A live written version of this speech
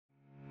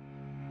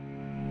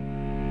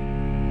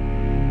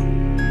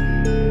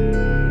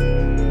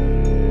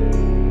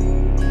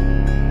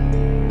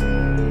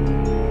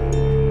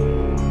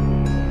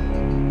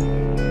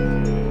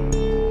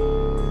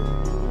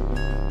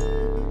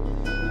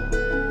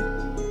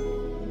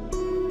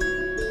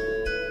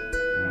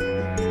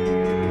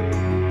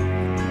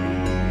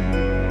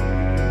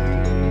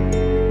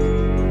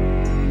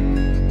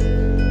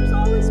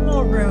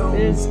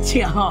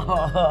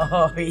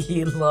Oh,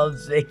 he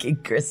loves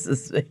making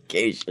Christmas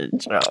vacation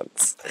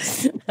jokes.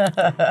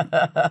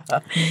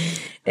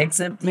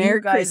 Except Merry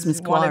you guys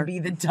Christmas, want to Clark. be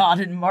the Todd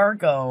and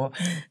Margot,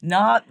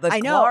 not the I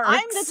know. Clarks.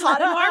 I'm the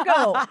Todd and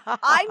Margot.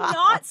 I'm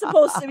not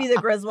supposed to be the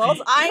Griswolds.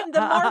 I'm the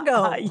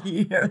Margot.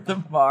 You're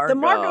the Margot. The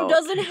Margot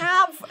doesn't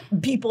have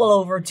people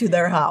over to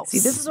their house. See,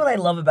 this is what I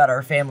love about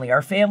our family.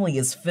 Our family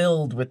is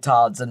filled with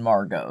Todds and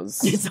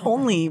Margos. It's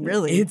only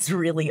really. It's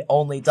really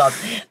only Todds.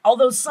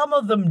 Although some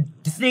of them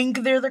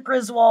think they're the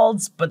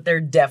Griswolds, but they're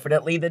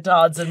definitely the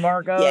Todds and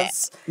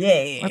Margos. Yeah.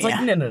 It's like,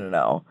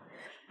 no.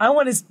 I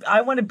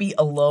want to be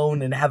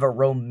alone and have a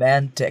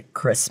romantic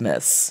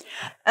Christmas.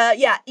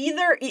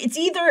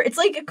 It's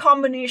like a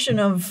combination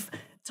of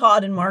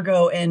Todd and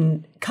Margot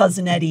and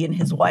Cousin Eddie and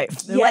his wife.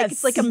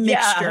 It's like a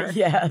mixture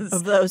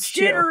of those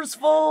two. Jitters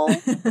full.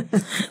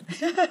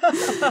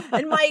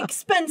 And my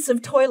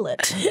expensive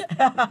toilet.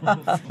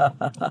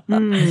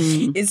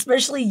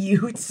 Especially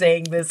you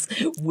saying this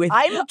with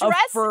I'm a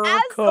dressed fur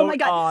as coat oh my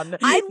god on.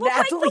 I look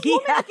like the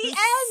woman at the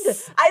end.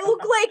 I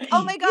look like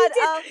oh my god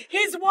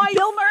his wife,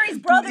 Bill Murray's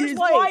brother's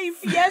wife.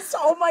 Yes,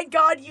 oh my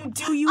god, you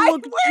do. You I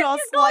look wear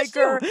just your like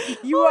her. costume.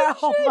 You Holy are.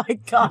 Oh shit. my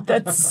god,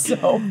 that's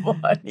so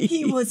funny.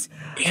 He was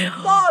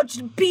large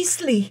and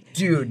beastly.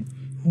 Dude,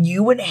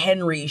 you and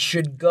Henry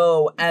should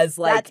go as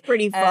like That's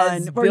pretty fun.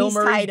 as Where Bill he's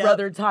Murray's tied up.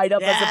 brother tied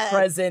up as Yes. a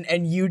present,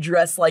 and you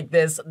dress like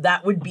this.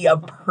 That would be a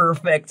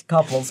perfect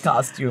couple's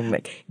costume.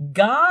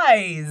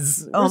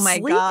 Guys, Oh we're my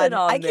sleeping god!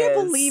 on I can't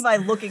this. believe I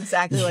look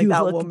exactly like You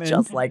that look woman.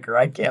 just like her.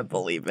 I can't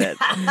believe it.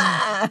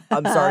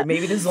 I'm sorry.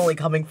 Maybe this is only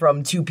coming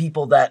from two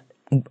people that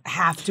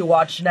have to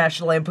watch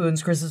National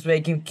Lampoon's Christmas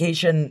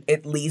Vacation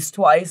at least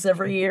twice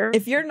every year.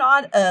 If you're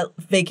not a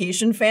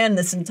vacation fan,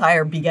 this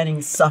entire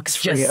beginning sucks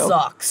for just you.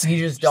 sucks. You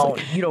just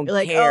don't. You don't You're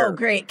like, care. oh,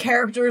 great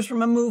characters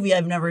from a movie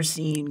I've never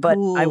seen. But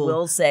cool. I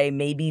will say,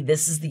 maybe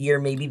this is the year.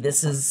 Maybe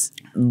this is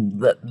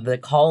the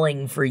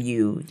calling for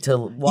you to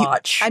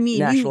watch you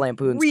National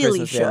Lampoon's really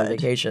Christmas should.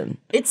 Vacation.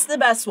 It's the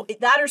best.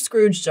 That or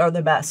Scrooge are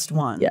the best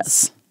ones.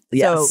 Yes.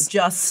 So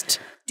just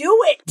do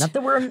it. Not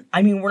that we're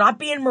not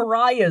being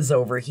Mariahs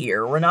over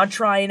here. We're not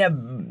trying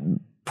to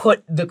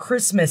put the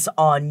Christmas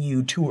on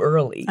you too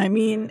early. I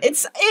mean,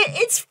 it's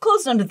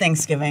close down to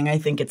Thanksgiving. I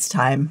think it's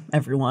time,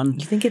 everyone.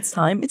 You think it's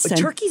time? It's time.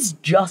 Turkeys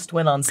just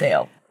went on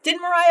sale.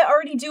 Didn't Mariah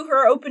already do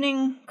her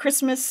opening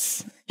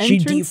Christmas She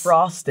entrance?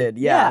 defrosted.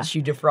 Yeah, Yeah.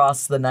 she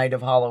defrosts the night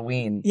of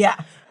Halloween. Yeah.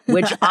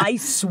 Which I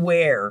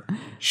swear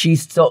she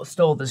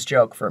stole this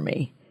joke from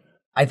me.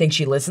 I think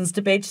she listens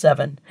to Page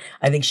 7.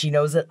 I think she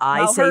knows that I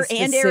Well, say her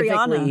and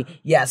specifically,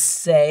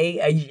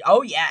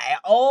 Ariana.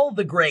 all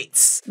the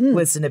greats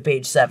listen to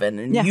Page 7,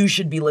 and Yeah. you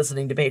should be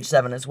listening to Page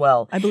 7 as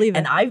well. I believe it.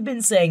 And I've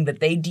been saying that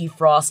they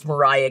defrost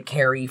Mariah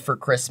Carey for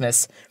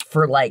Christmas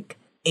for like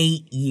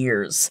 8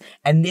 years.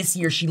 And this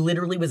year she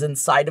literally was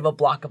inside of a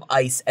block of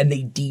ice and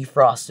they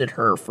defrosted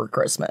her for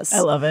Christmas.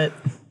 I love it.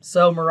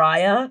 So,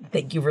 Mariah,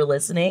 thank you for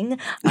listening.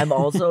 I'm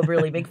also a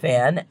really big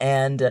fan.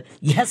 And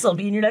yes, I'll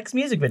be in your next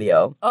music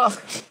video. Oh,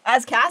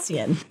 as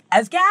Cassian.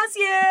 As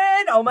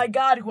Cassian! Oh my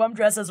god, who I'm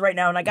dressed as right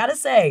now. And I gotta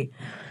say,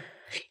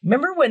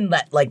 remember when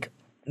that, like,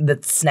 the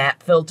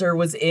snap filter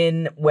was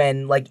in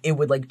when, like, it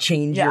would, like,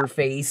 change your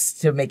face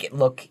to make it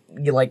look,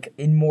 like,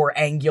 in more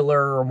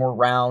angular or more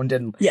round?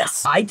 And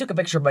Yes. I took a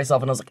picture of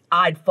myself and I was like,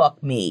 I'd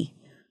fuck me.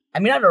 I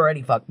mean, I'd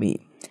already fuck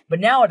me.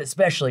 But now I'd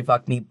especially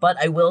fuck me. But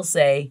I will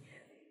say,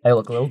 I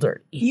look a little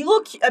dirty. You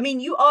look, I mean,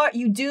 you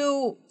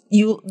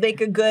make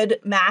a good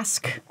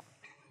mask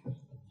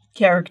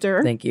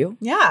character. Thank you.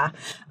 Yeah.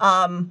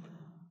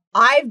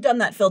 I've done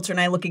that filter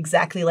and I look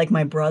exactly like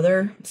my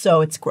brother,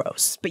 so it's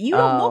gross. But you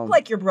don't look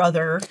like your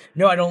brother.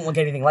 No, I don't look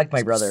anything like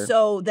my brother.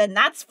 So then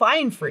that's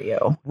fine for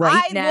you.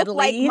 Right, I Natalie? look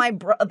like my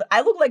brother.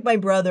 I look like my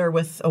brother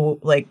with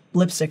like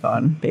lipstick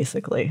on,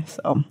 basically.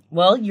 So.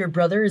 Well, your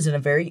brother is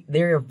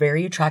they're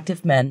very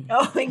attractive men.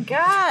 Oh my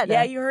god.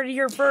 Yeah, you heard it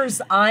here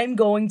first. I'm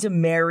going to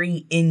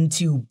marry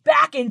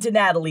back into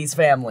Natalie's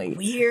family.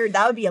 Weird.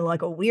 That would be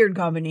like a weird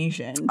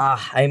combination.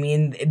 I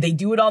mean, they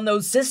do it on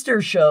those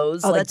sister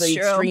shows, like that's the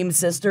true. Extreme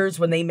Sisters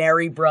when they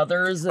marry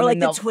brothers. Or like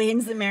then the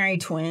twins that marry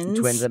twins.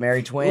 twins that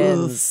marry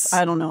twins. Oof,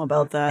 I don't know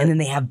about that. And then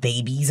they have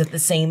babies at the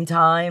same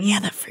time. yeah,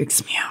 that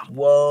freaks me out.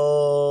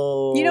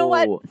 Whoa. You know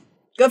what?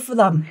 Good for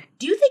them.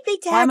 Do you think they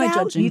tag Why am I out?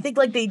 judging? Do you think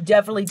like they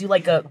definitely do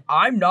like a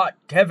I'm not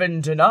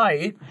Kevin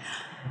tonight?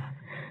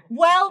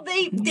 Well,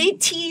 they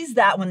tease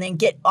that when they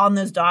get on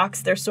those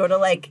docs. They're sort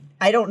of like,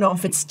 I don't know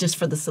if it's just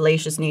for the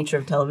salacious nature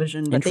of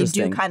television, but they do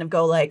Interesting. kind of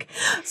go like,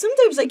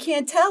 sometimes I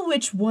can't tell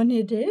which one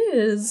it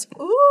is.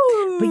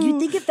 Ooh. But you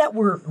think if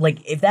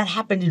that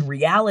happened in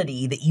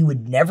reality, that you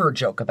would never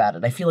joke about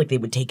it. I feel like they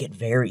would take it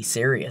very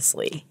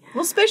seriously.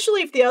 Well,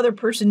 especially if the other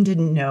person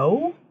didn't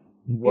know.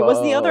 It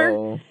was the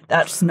other.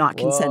 That's not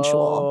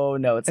consensual. Oh,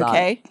 no, it's not.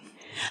 Okay?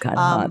 Kind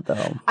of hot,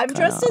 though. I'm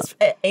dressed as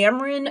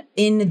Amryn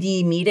in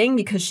the meeting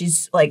because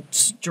she's like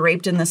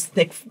draped in this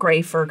thick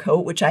gray fur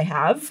coat, which I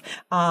have.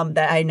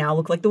 That I now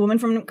look like the woman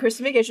from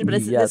Christmas Vacation, but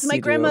this is my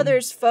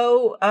grandmother's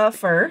faux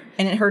fur,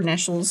 and her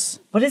initials.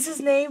 What is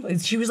his name?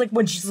 She was like,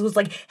 when she was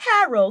like,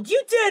 Harold,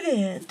 you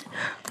didn't.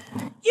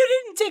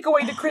 You didn't take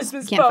away the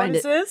Christmas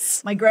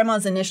bonuses. My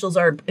grandma's initials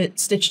are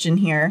stitched in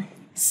here.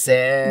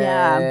 Sick.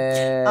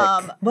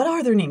 Yeah. What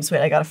are their names?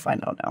 Wait, I gotta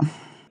find out now.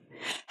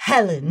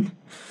 Helen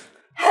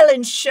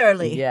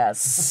Shirley.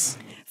 Yes.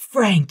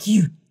 Frank,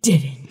 you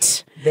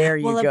didn't. There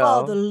you go. Well, of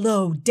all the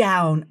low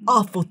down,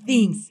 awful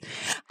things,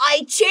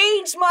 I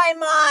changed my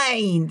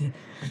mind.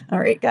 All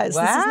right, guys,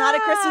 this is not a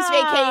Christmas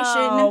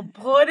vacation.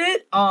 Put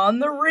it on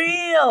the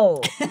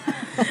reel.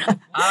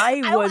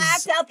 I will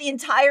act out the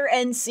entire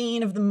end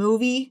scene of the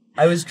movie.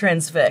 I was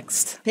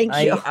transfixed. Thank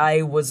you.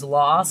 I was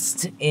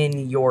lost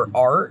in your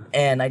art,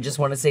 and I just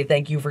want to say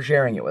thank you for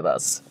sharing it with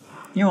us.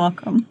 You're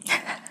welcome.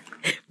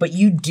 But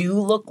you do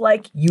look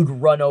like you'd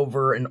run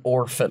over an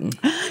orphan.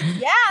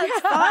 Yeah,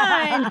 it's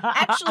fun.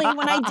 Actually,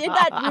 when I did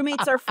that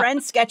Roommates Are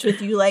Friends sketch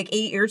with you like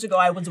 8 years ago,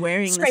 I was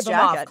wearing this jacket. Scrape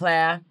them off,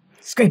 Claire.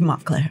 Scrape them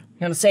off, Claire.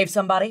 You want to save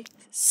somebody?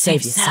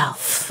 Save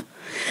yourself.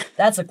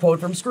 That's a quote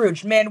from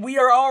Scrooge. Man, we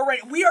are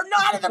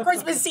not in the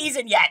Christmas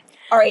season yet.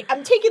 All right,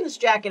 I'm taking this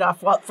jacket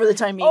off for the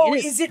time being. Oh,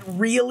 is it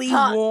really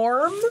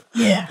warm?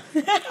 Yeah.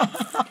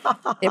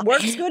 It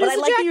works good but as I a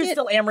like jacket. that you're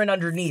still Amryn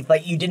underneath.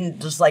 Like, you didn't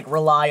just, like,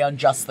 rely on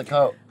just the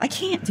coat. I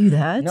can't do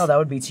that. No, that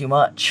would be too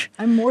much.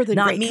 I'm more than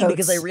Not great me, coats.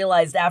 because I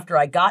realized after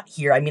I got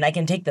here, I mean, I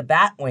can take the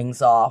bat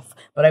wings off,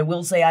 but I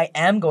will say I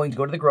am going to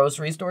go to the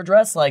grocery store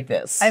dressed like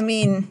this. I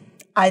mean,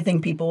 I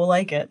think people will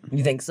like it.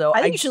 You think so?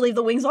 I think you should leave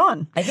the wings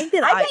on. I think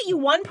that I bet you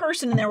one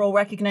person in there will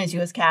recognize you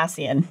as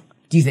Cassian.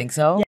 Do you think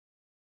so? Yeah.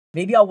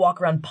 Maybe I'll walk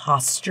around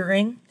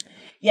posturing.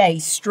 Yeah, he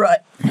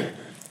strut.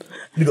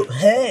 You go,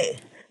 hey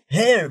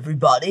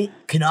everybody,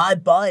 can I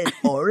buy an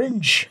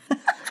orange?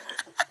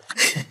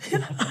 You're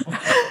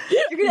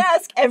gonna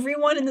ask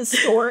everyone in the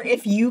store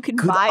if you can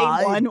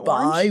buy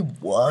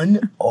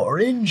one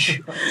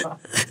orange?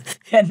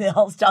 And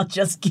I'll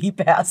just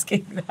keep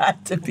asking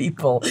that to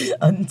people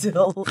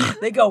until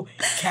they go,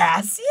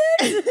 Cassian?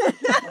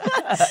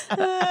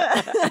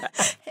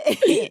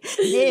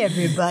 Hey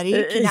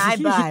everybody, can I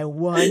buy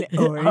one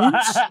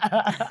orange?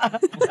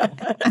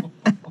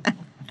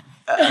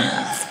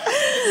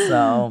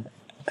 So,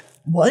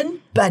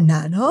 one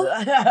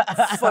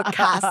banana for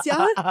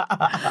Cassian?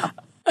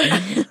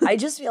 I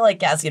just feel like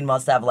Cassian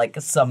must have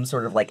like some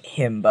sort of like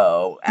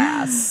himbo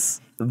ass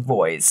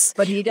voice.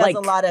 But he does a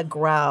lot of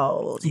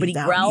growls. But he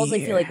growls, I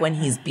feel like, when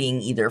he's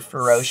being either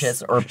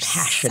ferocious or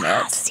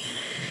passionate.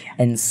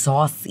 And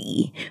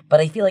saucy. But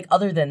I feel like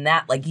other than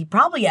that, like, he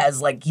probably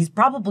has, like, he's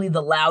probably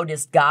the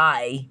loudest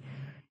guy.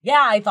 Yeah,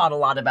 I thought a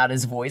lot about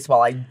his voice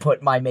while I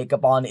put my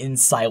makeup on in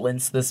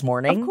silence this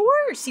morning. Of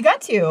course, you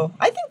got to.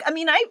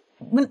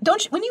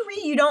 When you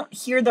read, you don't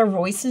hear their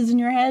voices in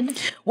your head?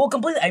 Well,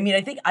 completely. I mean,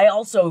 I think I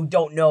also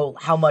don't know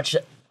how much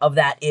of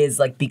that is,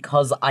 like,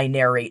 because I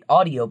narrate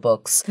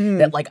audiobooks,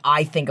 that, like,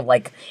 I think of,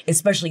 like,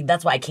 especially,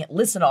 that's why I can't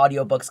listen to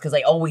audiobooks, because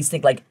I always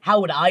think, like, how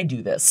would I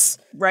do this?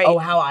 Right. Oh,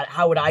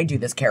 how would I do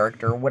this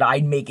character? Would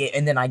I make it?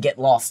 And then I get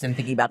lost in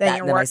thinking about that,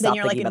 and then I stop then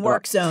you're thinking like in about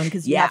work zone,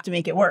 because you have to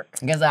make it work.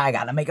 Because I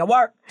gotta make it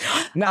work.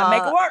 Gotta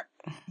make it work.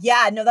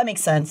 Yeah, no, that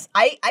makes sense.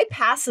 I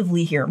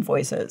passively hear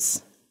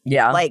voices.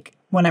 Yeah. Like,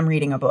 when I'm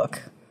reading a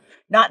book.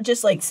 Not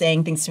just, like,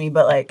 saying things to me,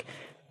 but, like,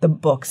 the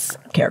book's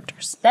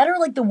characters. That are,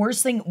 like, the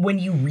worst thing when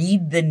you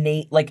read the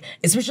name, like,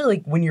 especially,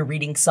 like, when you're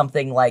reading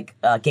something like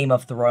Game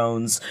of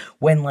Thrones,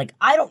 when, like,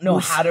 I don't know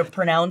how to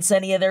pronounce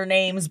any of their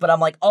names, but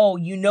I'm like, oh,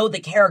 you know the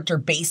character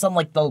based on,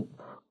 like,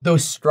 the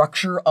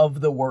structure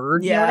of the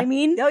word, you know what I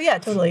mean? Oh, yeah,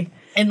 totally.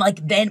 And, like,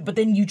 but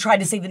then you try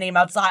to say the name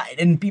outside,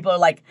 and people are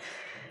like,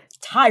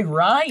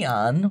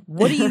 Tyrion?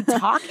 What are you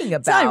talking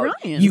about?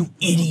 Tyrion. You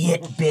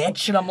idiot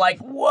bitch. And I'm like,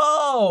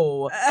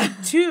 whoa,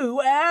 too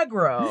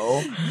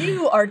aggro.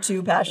 You are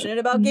too passionate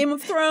about Game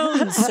of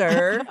Thrones,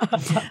 sir.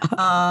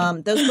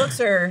 Those books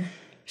are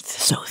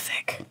so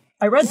thick.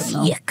 I read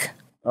them. Thick.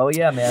 Oh,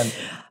 yeah, man.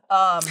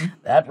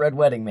 That Red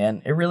Wedding,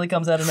 man. It really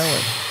comes out of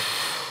nowhere.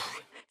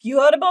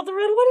 You heard about the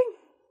Red Wedding?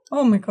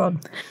 Oh my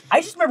God.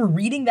 I just remember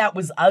reading that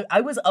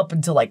I was up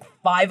until like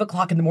 5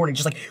 o'clock in the morning,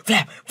 just like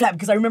flap, flap,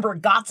 because I remember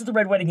it got to the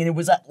Red Wedding and it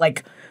was at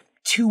like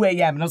 2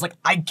 a.m. and I was like,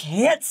 I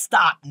can't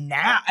stop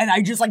now. And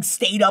I just like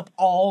stayed up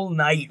all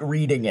night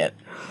reading it.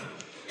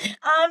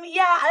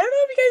 Yeah, I don't know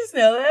if you guys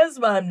know this,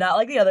 but I'm not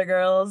like the other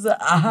girls.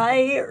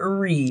 I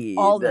read.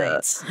 All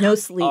night. No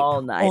sleep.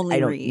 All night. Only I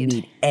don't read.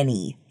 need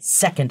any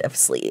second of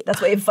sleep.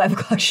 That's why you have 5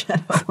 o'clock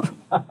shadow.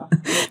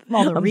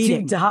 I'm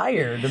too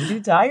tired. I'm too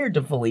tired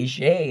to fully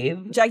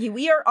shave. Jackie,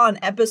 we are on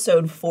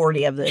episode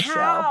 40 of this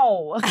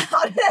show.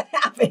 How did that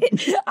happen?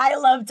 I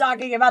love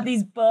talking about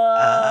these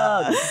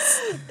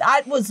books.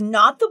 That was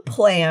not the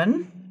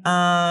plan.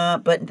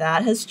 But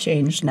that has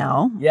changed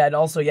now. Yeah, and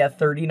also,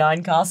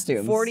 39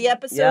 costumes. 40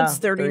 episodes,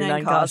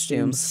 39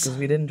 costumes. Because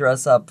we didn't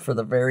dress up for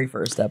the very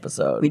first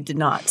episode. We did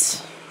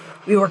not.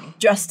 We were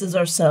dressed as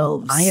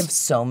ourselves. I have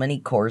so many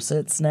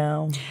corsets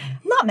now. I'm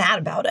not mad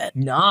about it.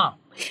 Nah.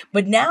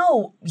 But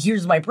now,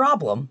 here's my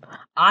problem.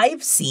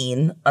 I've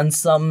seen on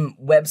some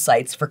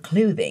websites for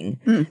clothing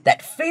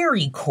that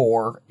fairy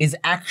core is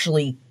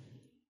actually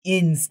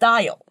in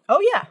style.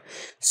 Oh, yeah.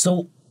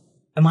 So,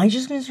 am I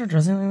just going to start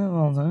dressing like that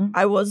all the time?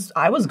 I was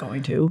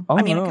going to.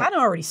 I mean, I kind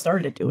of already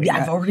started doing Yeah,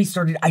 that. I've already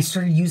started. I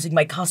started using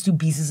my costume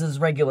pieces as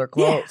regular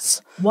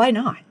clothes. Yeah. Why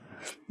not?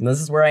 And this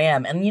is where I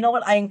am. And you know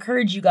what? I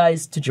encourage you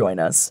guys to join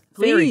us.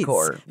 Fairy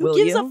core. Who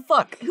gives a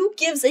fuck? Who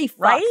gives a fuck?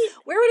 Right?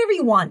 Wear whatever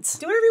you want.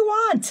 Do whatever you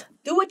want.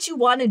 Do what you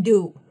want to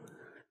do.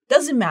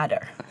 Doesn't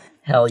matter.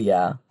 Hell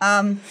yeah.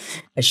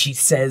 As she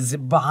says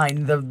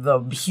behind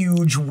the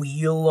huge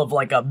wheel of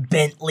like a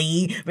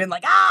Bentley, being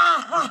like,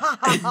 ah!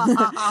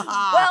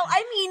 Well,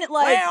 I mean,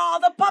 like, where are all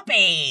the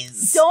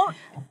puppies?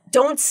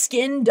 Don't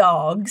skin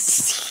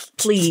dogs,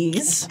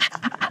 please.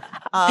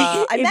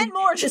 I meant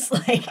more just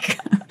like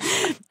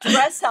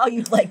dress how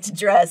you'd like to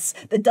dress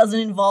that doesn't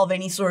involve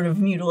any sort of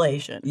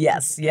mutilation.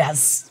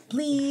 Yes,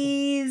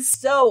 please.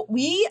 So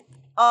we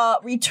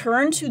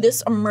return to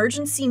this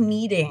emergency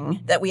meeting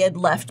that we had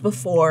left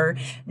before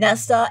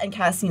Nesta and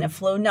Cassina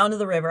flown down to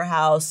the river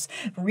house.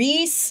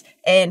 Reese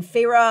and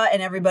Feyre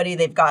and everybody,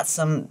 they've got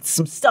some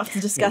stuff to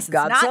discuss. They've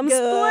got some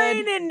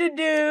explaining to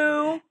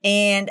do.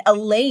 And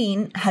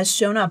Elaine has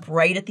shown up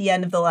right at the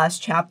end of the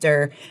last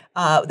chapter,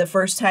 the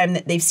first time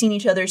that they've seen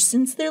each other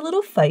since their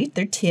little fight,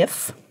 their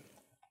tiff.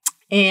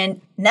 And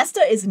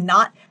Nesta is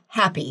not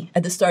happy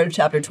at the start of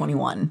chapter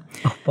 21.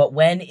 But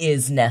when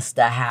is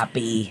Nesta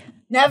happy?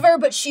 Never,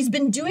 but she's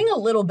been doing a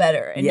little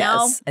better. And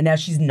now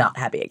she's not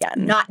happy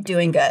again. Not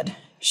doing good.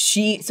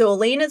 So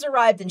Elaine has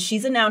arrived and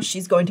she's announced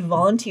she's going to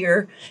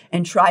volunteer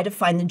and try to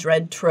find the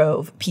Dread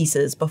Trove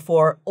pieces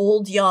before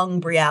old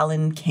young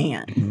Brialyn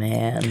can.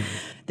 Man.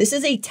 This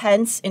is a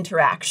tense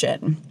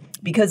interaction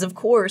because, of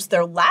course,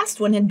 their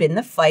last one had been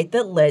the fight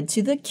that led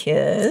to the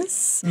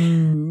kiss.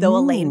 Though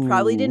Elaine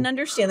probably didn't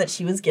understand that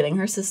she was getting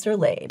her sister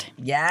laid.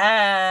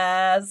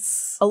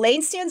 Yes.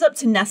 Elaine stands up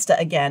to Nesta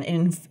again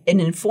and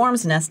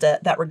informs Nesta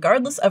that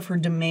regardless of her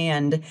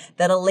demand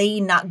that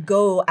Elaine not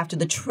go after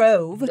the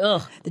Trove,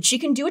 that she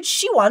can do what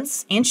she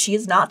wants and she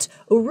is not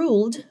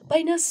ruled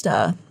by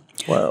Nesta.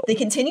 Whoa. They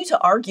continue to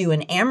argue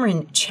and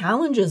Amren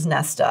challenges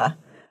Nesta.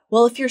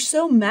 Well, if you're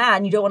so mad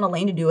and you don't want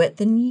Elaine to do it,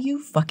 then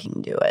you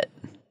fucking do it.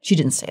 She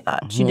didn't say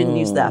that. She didn't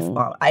use the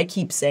F-bomb. I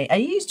keep saying, I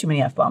use too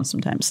many F-bombs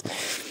sometimes.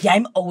 Yeah,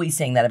 I'm always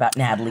saying that about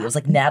Natalie. I was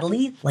like,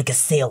 Natalie, like a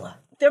sailor.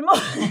 They're more,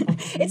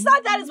 it's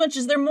not that as much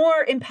as they're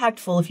more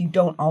impactful if you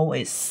don't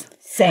always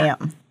say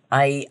them.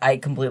 I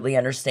completely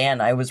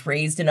understand. I was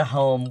raised in a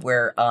home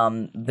where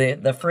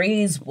the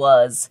phrase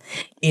was,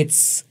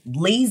 it's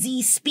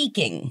lazy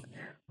speaking.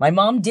 My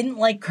mom didn't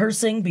like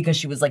cursing because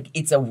she was like,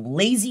 it's a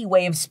lazy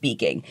way of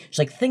speaking. She's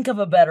like, think of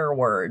a better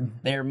word.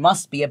 There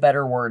must be a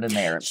better word in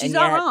there. She's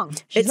not wrong.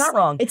 She's not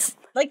wrong. It's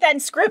like that in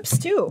scripts,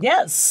 too.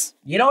 Yes.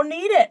 You don't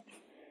need it.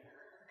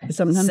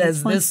 Sometimes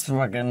says this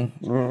fucking,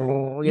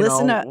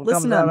 listen up.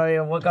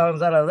 What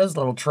comes out of this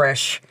little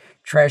trash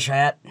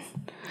hat?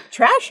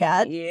 Trash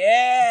hat?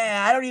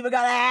 Yeah, I don't even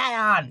got a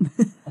hat on.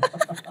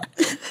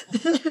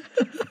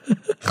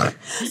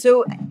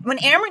 So when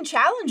Amren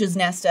challenges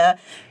Nesta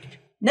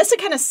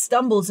kind of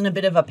stumbles in a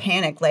bit of a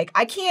panic. Like,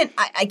 I can't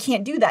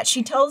do that.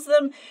 She tells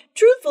them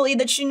truthfully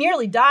that she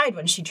nearly died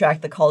when she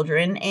tracked the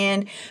cauldron.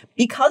 And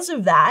because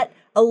of that,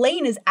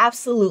 Elaine is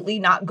absolutely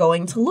not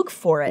going to look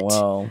for it.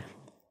 Whoa.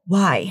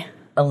 Why?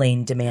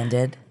 Elaine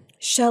demanded.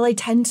 Shall I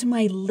tend to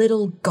my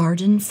little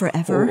garden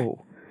forever?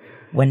 Oh.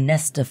 When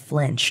Nesta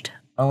flinched,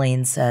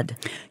 Elaine said,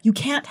 You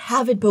can't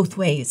have it both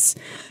ways.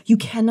 You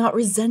cannot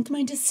resent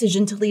my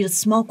decision to lead a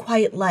small,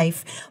 quiet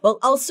life while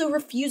also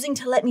refusing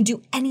to let me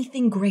do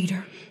anything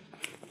greater.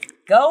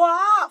 Go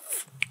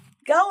off!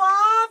 Go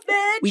off,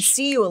 bitch! We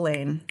see you,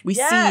 Elaine. We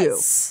see you.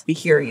 We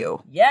hear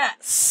you.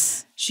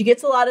 Yes! She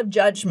gets a lot of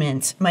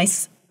judgment.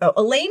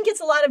 Elaine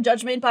gets a lot of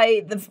judgment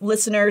by the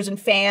listeners and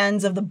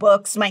fans of the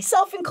books,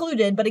 myself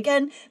included. But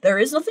again, there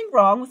is nothing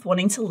wrong with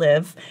wanting to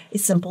live a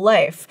simple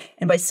life.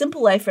 And by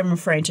simple life, I'm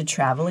referring to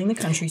traveling the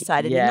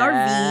countryside in an RV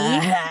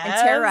and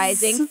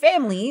terrorizing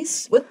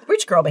families with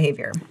rich girl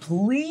behavior.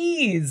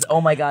 Please.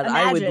 Oh my God.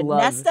 Imagine I would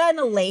love Nesta and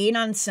Elaine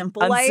on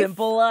Simple Life. On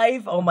Simple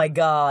Life? Oh my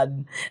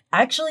God.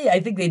 Actually,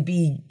 I think they'd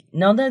be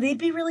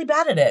really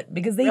bad at it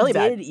because they really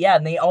did. Bad. Yeah,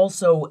 and they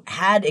also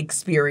had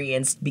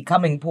experienced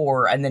becoming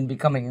poor and then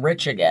becoming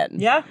rich again.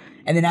 Yeah.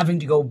 And then having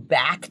to go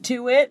back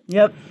to it.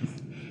 Yep.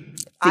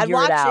 I'd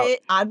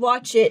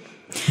watch it.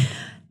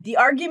 The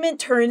argument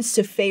turns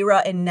to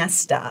Feyre and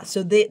Nesta.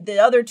 So the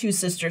other two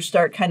sisters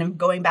start kind of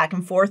going back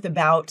and forth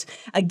about,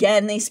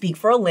 again, they speak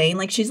for Elaine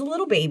like she's a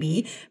little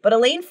baby, but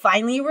Elaine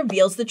finally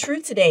reveals the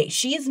truth today.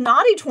 She is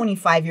not a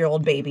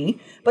 25-year-old baby,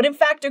 but in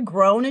fact a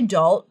grown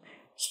adult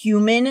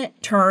human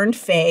turned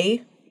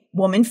fae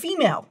woman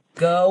female.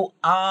 Go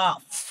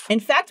off. In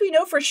fact, we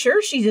know for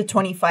sure she's a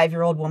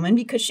 25-year-old woman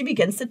because she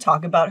begins to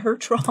talk about her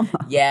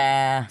trauma.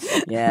 Yeah.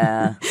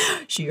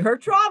 Her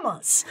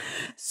traumas.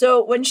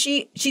 So when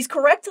she's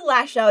correct to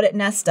lash out at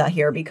Nesta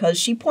here because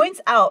she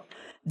points out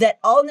that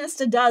all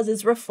Nesta does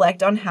is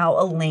reflect on how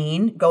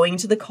Elaine going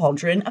to the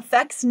cauldron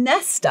affects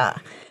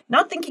Nesta,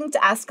 not thinking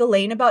to ask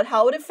Elaine about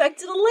how it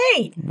affected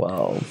Elaine.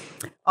 Whoa.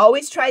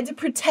 Always tried to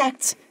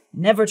protect,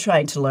 never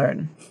tried to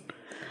learn.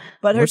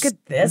 But Look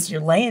at this. You're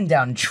laying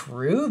down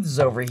truths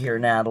over here,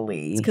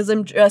 Natalie. It's because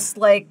I'm just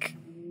like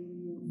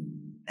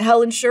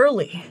Helen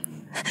Shirley.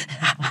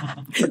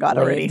 Forgot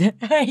already.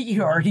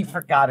 You already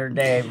forgot her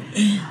name.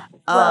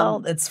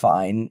 Well, it's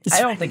fine.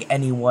 I don't think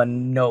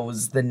anyone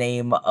knows the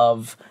name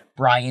of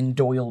Brian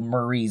Doyle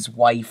Murray's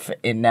wife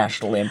in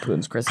National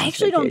Lampoon's Christmas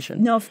Vacation. I actually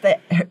don't know if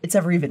it's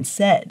ever even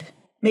said.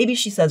 Maybe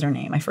she says her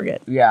name. I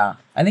forget. Yeah.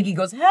 I think he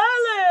goes,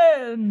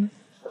 Helen!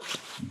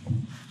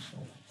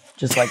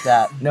 Just like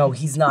that. No,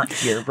 he's not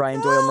here.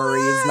 Brian Doyle Murray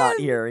is not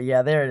here.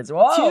 Yeah, there it is.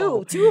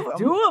 Whoa! Two of them.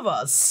 Two of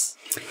us.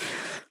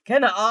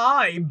 Can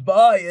I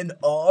buy an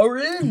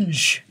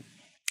orange?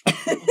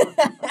 Did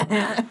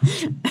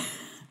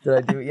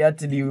I do it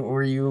yet?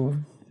 Were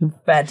you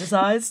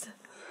fantasized?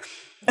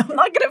 I'm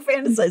not gonna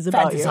fantasize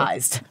about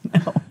fantasized.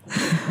 No.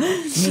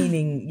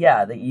 Meaning,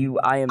 yeah, that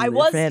I am. I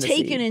was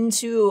taken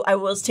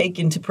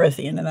to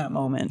Prythian in that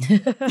moment.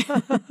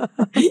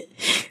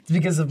 It's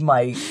because of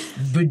my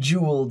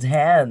bejeweled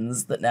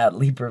hands that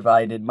Natalie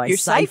provided. Your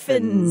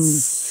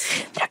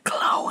siphons. They're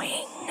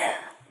glowing.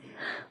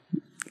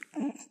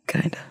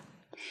 Kind of.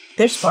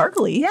 They're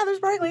sparkly. Yeah, they're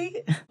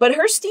sparkly. But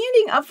her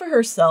standing up for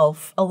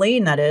herself,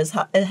 Elaine, that is,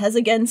 has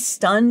again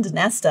stunned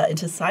Nesta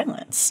into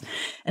silence.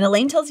 And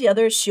Elaine tells the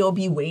others she'll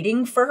be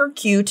waiting for her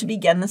cue to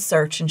begin the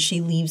search, and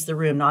she leaves the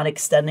room, not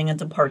extending a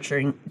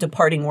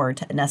departing word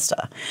to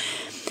Nesta.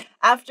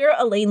 After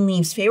Elaine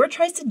leaves, Feyre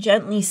tries to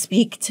gently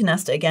speak to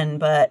Nesta again,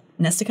 but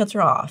Nesta cuts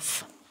her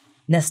off.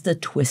 Nesta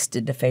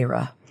twisted to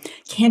Feyre.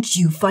 Can't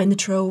you find the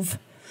trove?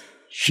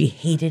 She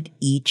hated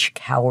each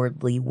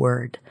cowardly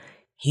word.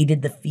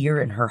 Hated the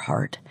fear in her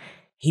heart.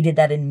 Hated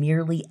that in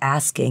merely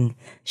asking,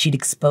 she'd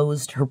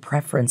exposed her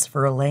preference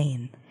for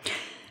Elaine.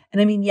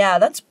 And I mean, yeah,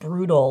 that's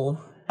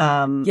brutal.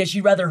 Yeah,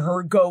 she'd rather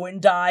her go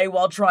and die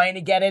while trying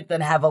to get it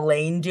than have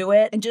Elaine do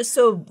it. And just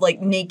so,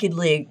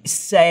 nakedly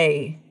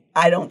say,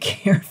 I don't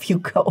care if you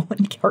go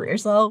and kill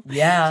yourself.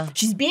 Yeah.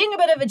 She's being a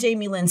bit of a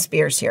Jamie Lynn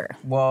Spears here.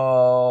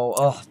 Whoa.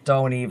 Oh,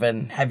 don't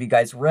even. Have you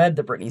guys read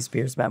the Britney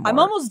Spears memoir? I'm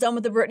almost done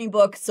with the Britney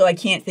book, so I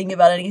can't think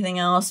about anything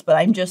else, but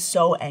I'm just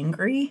so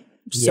angry.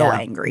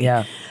 Angry.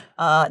 Yeah.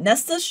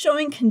 Nesta's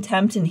showing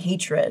contempt and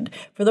hatred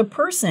for the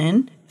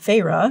person,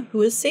 Feyre,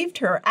 who has saved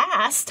her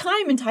ass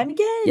time and time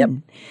again. Yep.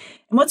 And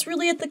what's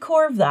really at the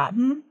core of that?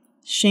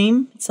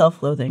 Shame,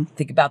 self-loathing.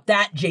 Think about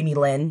that, Jamie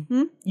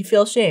Lynn. You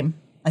feel shame,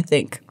 I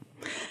think.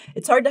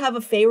 It's hard to have a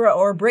Feyre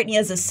or a Brittany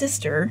as a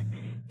sister.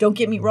 Don't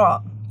get me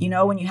wrong. You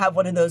know, when you have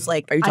one of those, Are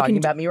you talking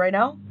about me right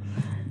now?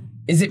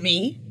 Is it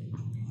me?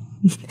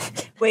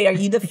 Wait, are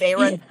you the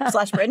Feyre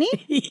 / Brittany?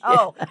 Yes.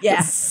 Oh,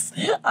 yes.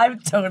 I'm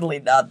totally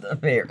not the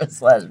Feyre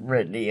 /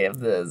 Brittany of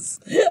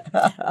this.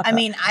 I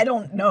mean, I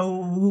don't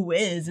know who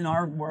is in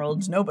our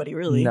world. Nobody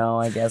really. No,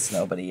 I guess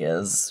nobody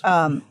is.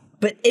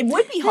 But it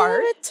would be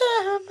hard. Every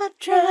time I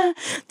try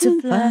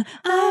to fly,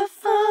 I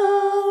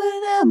fall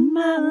without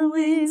my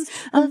wings.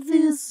 I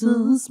feel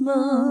so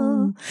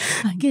small.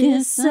 I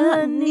guess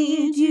I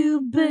need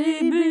you,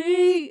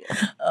 baby.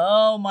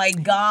 Oh my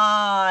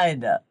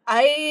God.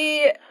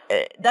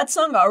 That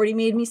song already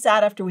made me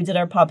sad after we did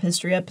our pop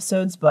history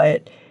episodes,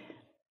 but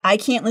I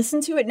can't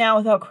listen to it now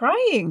without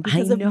crying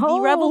because of the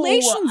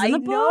revelations in the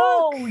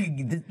book.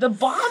 The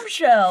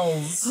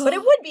bombshells. But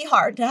it would be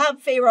hard to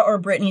have Feyre or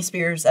Britney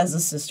Spears as a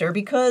sister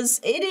because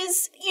it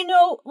is,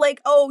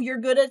 oh, you're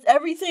good at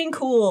everything.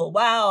 Cool.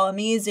 Wow.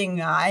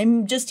 Amazing.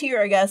 I'm just here,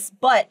 I guess.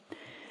 But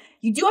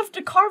you do have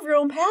to carve your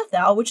own path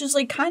out, which is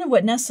kind of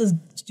what Nesta's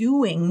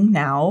doing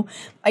now.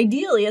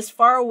 Ideally, as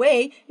far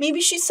away, maybe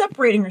she's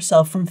separating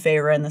herself from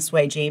Feyre in this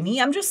way, Jamie.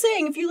 I'm just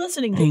saying, if you're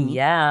listening to me.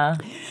 Yeah.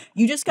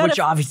 You just gotta... Which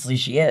obviously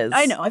she is.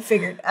 I know, I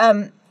figured.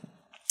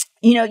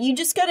 You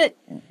just gotta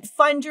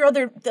find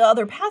the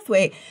other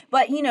pathway.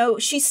 But,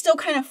 she's still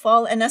kind of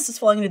and Nesta's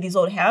falling into these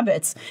old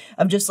habits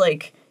of just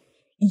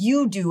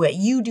you do it,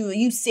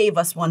 you save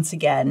us once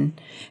again.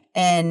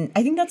 And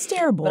I think that's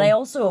terrible. But I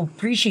also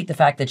appreciate the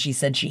fact that she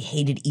said she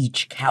hated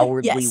each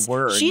cowardly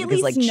word. She at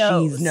least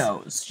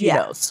knows. She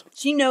knows.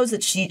 She knows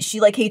that she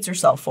hates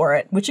herself for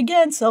it, which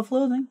again,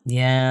 self-loathing.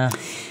 Yeah.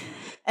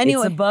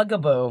 Anyway, it's a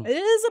bugaboo. It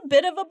is a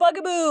bit of a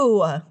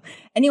bugaboo.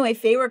 Anyway,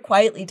 Feyre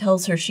quietly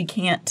tells her she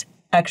can't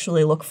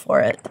actually look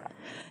for it.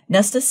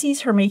 Nesta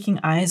sees her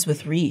making eyes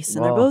with Rhys,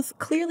 and they're both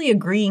clearly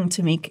agreeing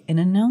to make an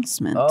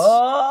announcement.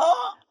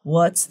 Oh!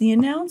 What's the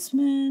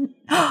announcement?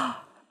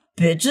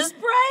 Bitch is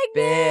pregnant!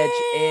 Bitch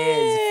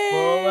is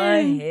full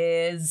of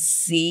his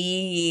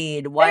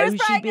seed. Why was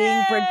she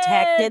being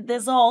protected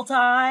this whole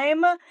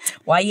time?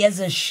 Why he has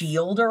a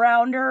shield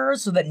around her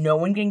so that no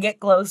one can get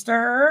close to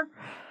her?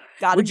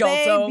 Got which a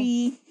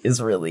baby. also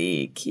is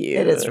really cute.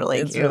 It is really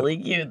It's cute. really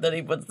cute that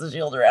he puts the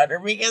shield around her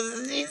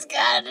because she's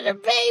got a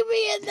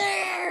baby in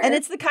there. And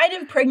it's the kind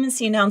of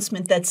pregnancy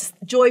announcement that's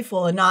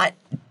joyful and not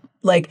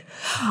like,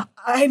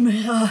 I'm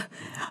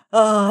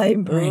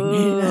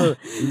pregnant.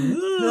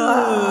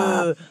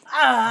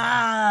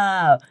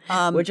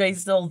 Which I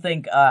still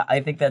think, I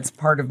think that's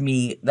part of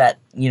me that,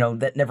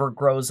 that never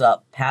grows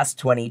up past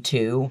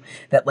 22.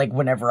 That, like,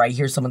 whenever I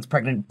hear someone's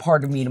pregnant,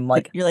 part of me, I'm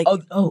like, you're like,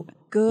 oh,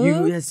 good.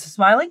 You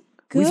smiling?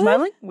 Good? We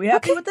smiling? We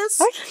happy with this?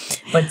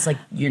 Okay. But it's like,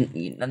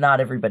 not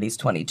everybody's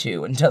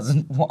 22 and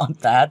doesn't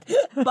want that.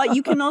 But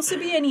you can also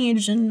be any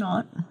age and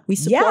not. We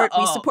support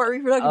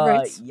reproductive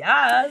rights.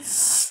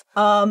 Yes.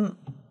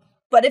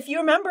 But if you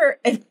remember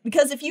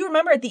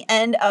at the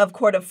end of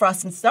Court of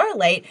Frost and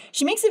Starlight,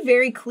 she makes it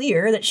very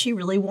clear that she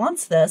really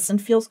wants this and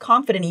feels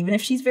confident even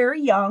if she's very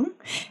young.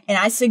 And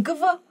I say,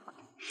 Guva.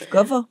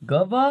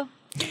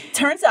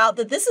 Turns out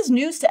that this is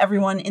news to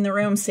everyone in the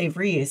room save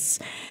Reese.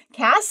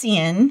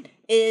 Cassian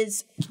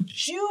is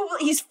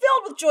he's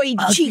filled with joy.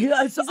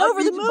 He's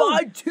over the moon.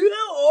 Buy 2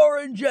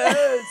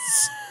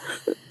 oranges.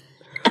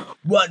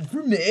 One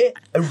for me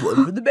and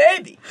one for the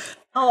baby.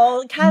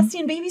 Oh,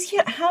 Cassian, babies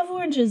can't have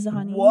oranges,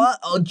 honey. What?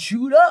 I'll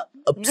chew it up.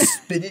 I'll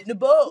spit it in a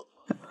bowl.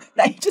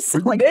 You just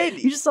sound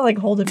like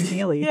Holden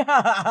McNeely.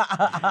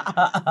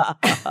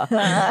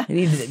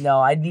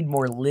 I need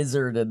more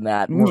lizard in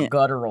that, more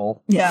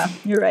guttural. Yeah,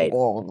 you're right.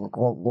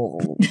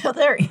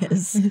 There he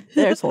is.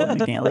 There's Holden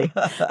McNeely.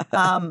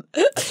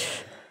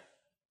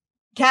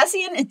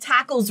 Cassian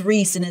tackles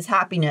Reese in his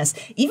happiness.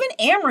 Even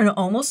Amryn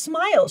almost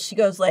smiles. She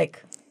goes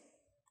like,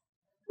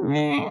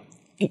 and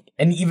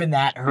even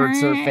that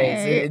hurts her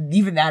face.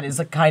 Even that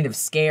is kind of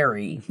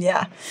scary.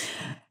 Yeah.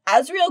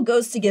 Azriel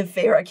goes to give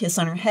Feyre a kiss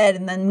on her head,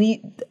 and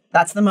then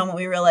that's the moment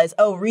we realize,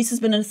 Reese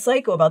has been a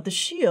psycho about the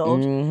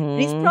shield. Mm-hmm.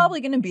 And he's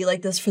probably going to be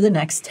like this for the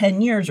next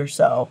 10 years or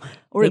so.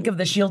 Think of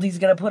the shield he's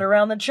going to put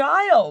around the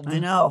child. I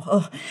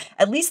know.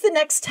 At least the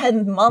next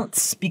 10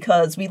 months,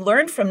 because we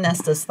learned from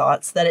Nesta's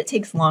thoughts that it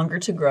takes longer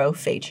to grow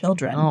Fey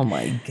children. Oh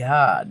my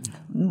God.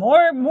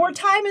 More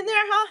time in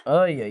there, huh?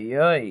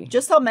 Oy.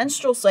 Just how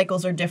menstrual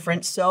cycles are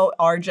different, so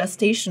are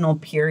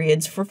gestational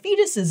periods for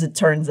fetuses, it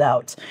turns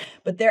out.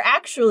 But they're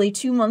actually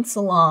 2 months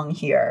along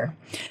here.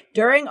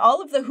 During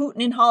all of the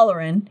hootin' and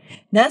hollerin',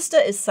 Nesta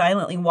is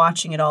silently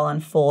watching it all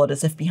unfold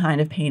as if behind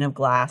a pane of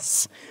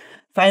glass.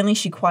 Finally,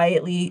 she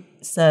quietly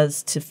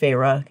says to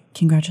Feyre,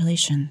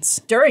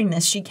 "Congratulations." During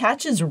this, she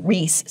catches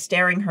Reese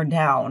staring her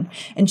down,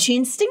 and she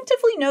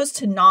instinctively knows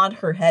to nod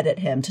her head at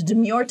him, to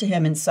demur to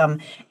him in some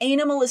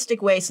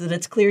animalistic way so that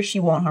it's clear she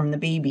won't harm the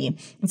baby.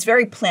 It's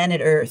very planet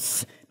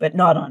Earth, but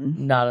not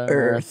on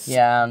Earth.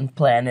 Yeah, on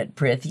planet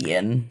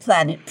Prythian.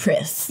 Planet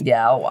Prith.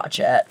 Yeah, I'll watch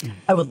it.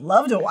 I would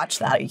love to watch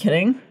that. Are you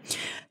kidding?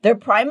 Their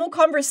primal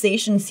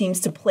conversation seems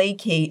to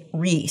placate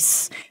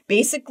Reese.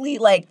 Basically,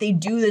 like, they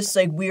do this,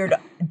 like, weird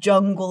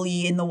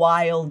jungle-y in the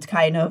wild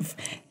kind of,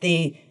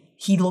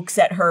 he looks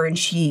at her and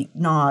she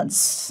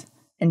nods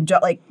and,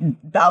 like,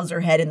 bows her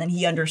head, and then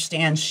he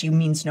understands she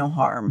means no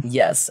harm.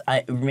 Yes,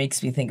 it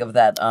makes me think of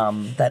that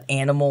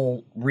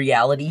animal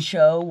reality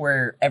show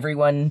where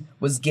everyone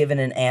was given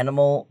an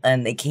animal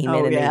and they came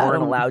in and they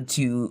weren't allowed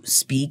to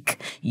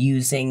speak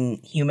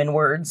using human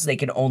words. They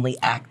could only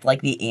act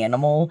like the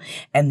animal,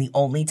 and the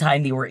only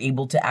time they were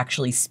able to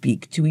actually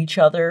speak to each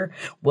other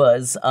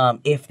was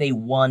if they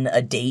won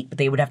a date, but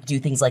they would have to do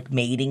things like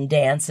mating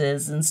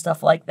dances and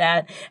stuff like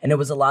that, and it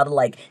was a lot of,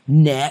 like,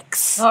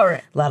 necks. All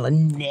right. A lot of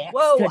necks.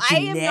 Whoa, I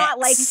am not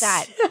like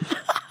that.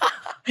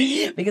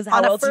 Because how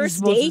on else a are you first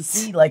supposed date? to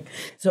see? Like,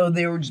 so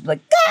they were just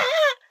like,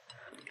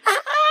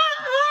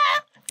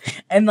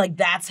 and like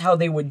that's how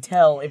they would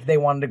tell if they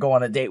wanted to go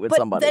on a date with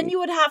somebody. But then you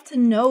would have to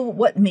know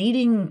what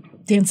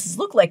mating dances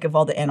look like of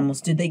all the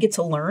animals. Did they get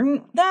to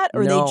learn that,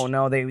 or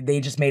no, they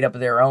just made up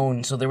their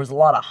own. So there was a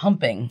lot of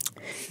humping.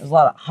 There was a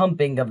lot of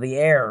humping of the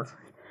air,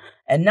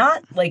 and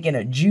not like in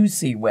a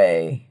juicy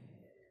way.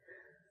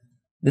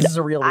 This is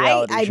a real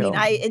reality show.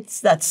 I mean,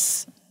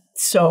 that's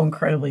so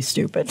incredibly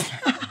stupid.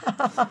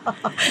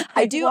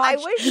 I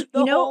wish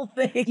the whole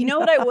thing. You know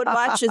what I would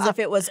watch is if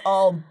it was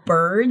all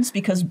birds,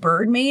 because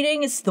bird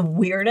mating is the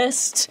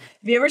weirdest.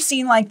 Have you ever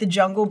seen, like, the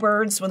jungle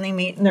birds when they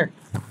mate and they're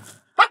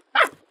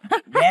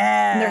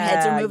and their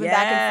heads are moving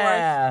back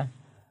and forth?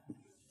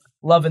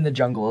 Love in the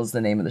Jungle is the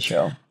name of the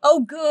show. Oh,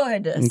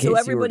 good. So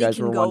everybody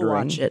can go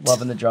watch it.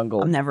 Love in the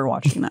Jungle. I'm never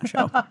watching that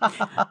show.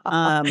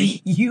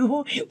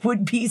 You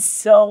would be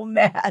so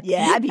mad.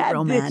 Yeah, I'd be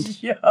real mad.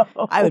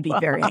 I would be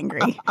very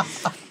angry.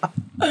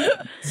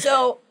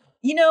 So,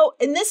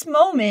 in this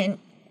moment,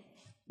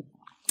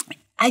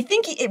 I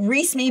think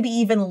Reese maybe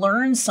even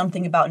learns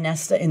something about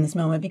Nesta in this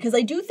moment, because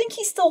I do think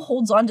he still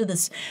holds on to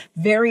this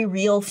very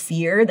real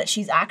fear that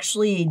she's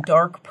actually a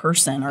dark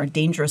person or a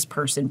dangerous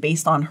person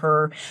based on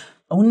her,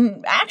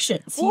 own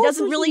actions. He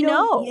doesn't really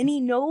know. And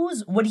he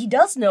knows what he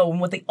does know, and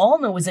what they all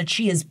know is that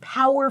she is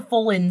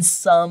powerful in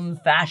some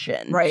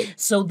fashion. Right.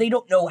 So they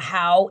don't know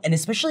how, and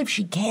especially if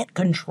she can't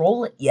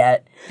control it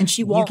yet. And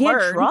she won't You can't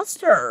learn.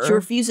 trust her. She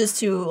refuses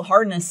to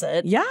harness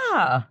it.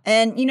 Yeah.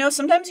 And,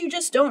 sometimes you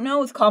just don't know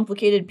with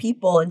complicated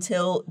people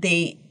until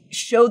they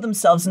show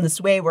themselves in this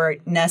way where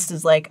Nest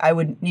is like, I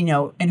would,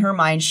 in her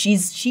mind,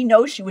 she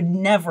knows she would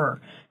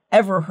never,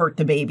 ever hurt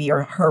the baby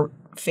or hurt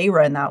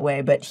Feyre in that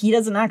way, but he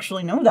doesn't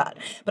actually know that.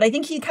 But I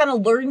think he kind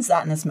of learns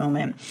that in this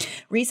moment.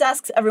 Rhys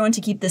asks everyone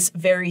to keep this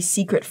very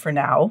secret for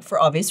now, for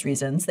obvious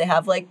reasons. They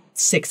have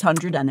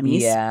 600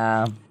 enemies.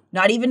 Yeah.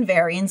 Not even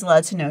Varian's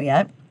allowed to know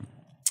yet.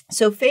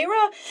 So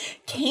Feyre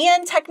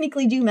can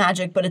technically do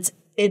magic, but it's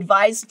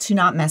advised to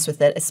not mess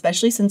with it,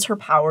 especially since her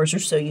powers are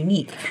so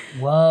unique.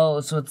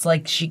 Whoa, so it's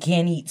like she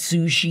can't eat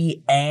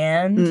sushi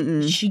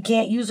and she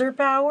can't use her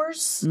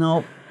powers?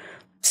 Nope.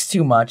 It's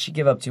too much. You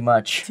give up too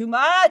much. Too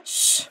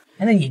much.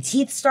 And then your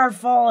teeth start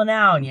falling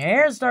out and your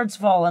hair starts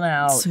falling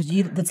out. So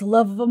that's the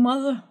love of a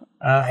mother?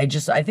 I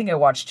think I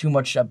watched too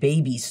much A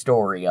Baby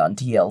Story on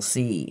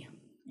TLC.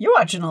 You're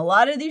watching a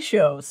lot of these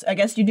shows. I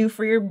guess you do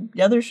for your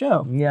other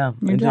show. Yeah,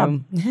 I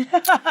do.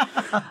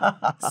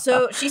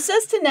 So she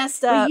says to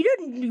Nesta...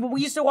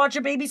 We used to watch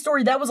A Baby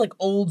Story. That was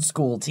old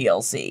school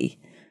TLC.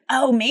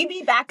 Oh,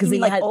 maybe back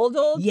to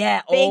old?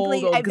 Yeah,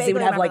 vaguely, old. Because they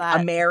would have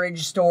a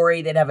marriage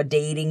story. They'd have a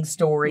dating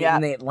story. Yeah.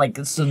 And they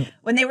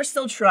when they were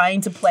still trying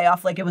to play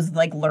off it was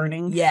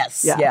learning.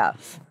 Yes. Yeah. Yeah.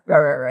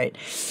 Right.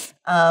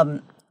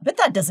 But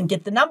that doesn't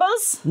get the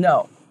numbers.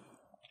 No.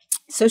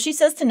 So she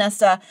says to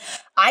Nesta,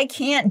 I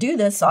can't do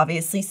this,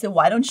 obviously, so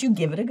why don't you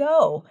give it a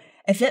go?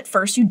 If at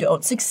first you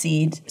don't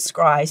succeed,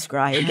 scry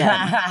again.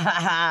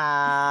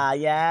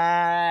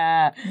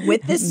 Yeah.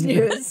 With this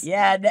news.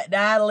 Yeah,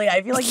 Natalie,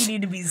 I feel like you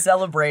need to be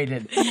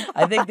celebrated.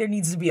 I think there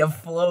needs to be a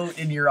float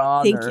in your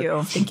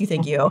honor.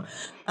 Thank you.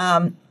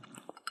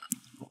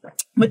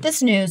 With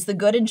this news, the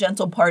good and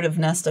gentle part of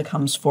Nesta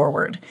comes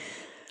forward.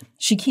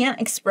 She can't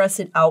express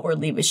it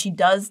outwardly, but she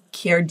does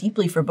care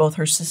deeply for both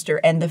her sister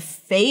and the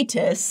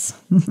fetus.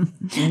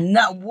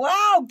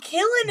 Wow,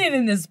 killing it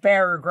in this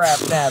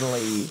paragraph,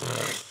 Natalie.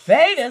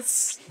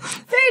 Fetus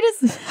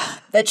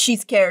that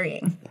she's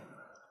carrying.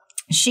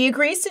 She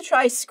agrees to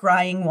try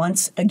scrying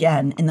once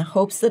again in the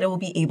hopes that it will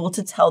be able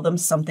to tell them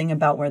something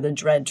about where the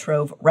Dread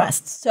Trove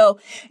rests. So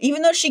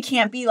even though she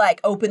can't be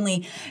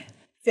openly,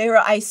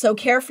 Feyre, I so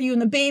care for you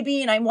and the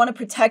baby, and I want to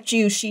protect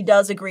you, she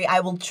does agree. I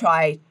will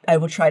try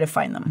to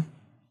find them.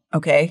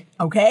 Okay.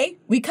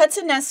 We cut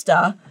to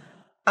Nesta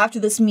after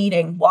this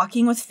meeting,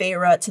 walking with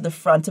Feyre to the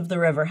front of the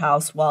river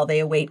house while they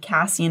await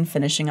Cassian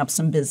finishing up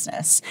some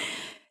business.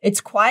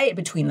 It's quiet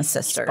between the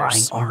sisters.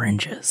 buying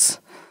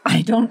oranges.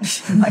 I don't.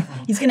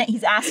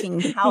 He's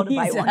asking how to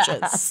buy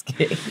oranges.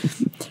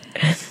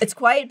 It's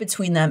quiet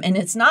between them, and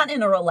it's not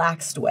in a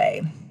relaxed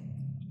way.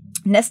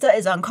 Nesta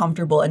is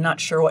uncomfortable and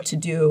not sure what to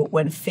do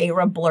when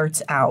Feyre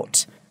blurts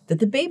out that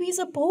the baby's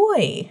a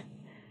boy.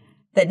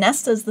 That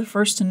Nesta is the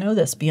first to know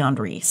this beyond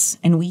Rhys.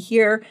 And we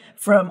hear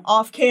from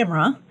off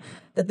camera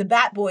that the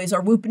Bat Boys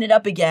are whooping it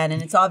up again,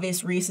 and it's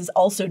obvious Rhys is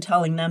also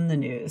telling them the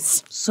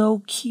news.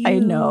 So cute. I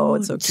know,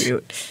 it's so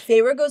cute.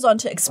 Feyre goes on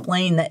to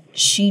explain that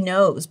she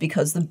knows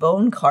because the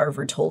bone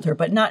carver told her,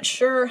 but not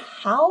sure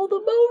how the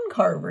bone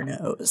carver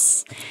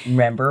knows.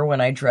 Remember when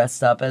I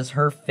dressed up as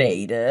her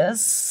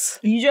fetus?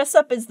 You dress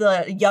up as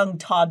the young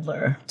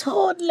toddler.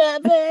 Toddler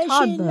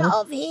version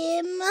of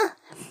him.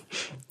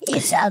 He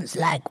sounds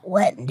like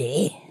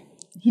Wendy.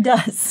 He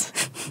does.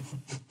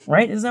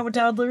 Right? Isn't that what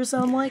toddlers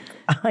sound like?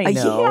 I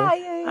know.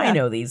 Yeah. I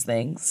know these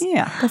things.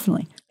 Yeah,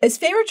 definitely. As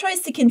Feyre tries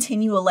to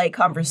continue a light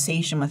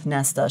conversation with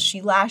Nesta, she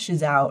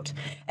lashes out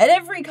at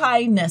every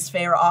kindness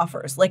Feyre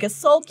offers, like a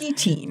sulky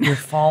teen. You're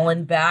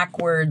falling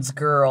backwards,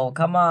 girl.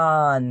 Come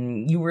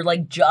on. You were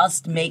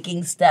just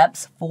making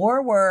steps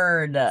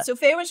forward. So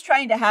Feyre's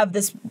trying to have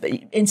this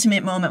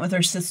intimate moment with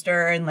her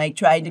sister and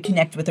trying to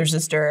connect with her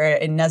sister,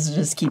 and Nesta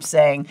just keeps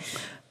saying,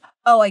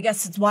 oh, I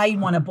guess it's why you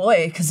want a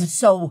boy, because it's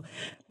so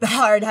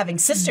hard having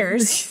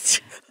sisters.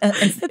 And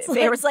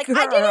Feyre's I didn't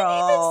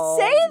even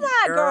say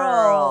that,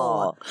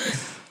 girl.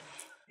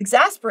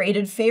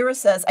 Exasperated, Feyre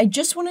says, I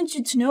just wanted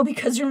you to know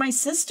because you're my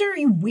sister,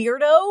 you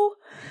weirdo.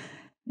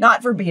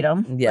 Not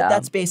verbatim, yeah. But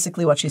that's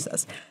basically what she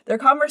says. Their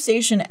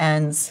conversation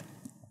ends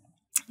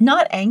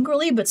not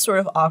angrily, but sort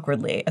of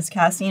awkwardly, as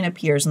Cassian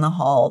appears in the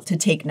hall to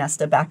take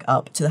Nesta back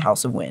up to the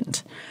House of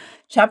Wind.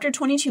 Chapter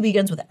 22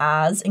 begins with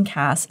Az and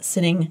Cass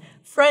sitting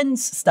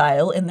friends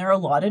style in their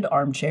allotted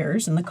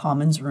armchairs in the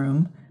commons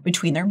room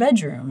between their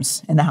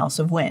bedrooms in the House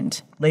of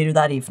Wind later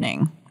that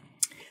evening.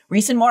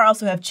 Rhys and Mor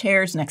also have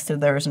chairs next to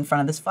theirs in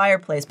front of this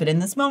fireplace, but in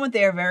this moment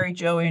they are very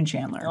Joey and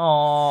Chandler.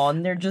 Oh,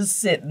 and they're just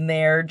sitting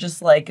there,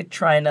 just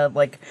trying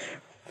to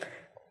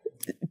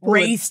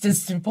race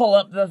to pull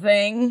up the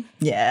thing.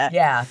 Yeah.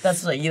 Yeah,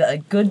 that's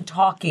good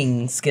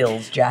talking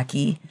skills,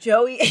 Jackie.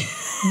 Joey.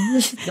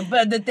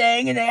 the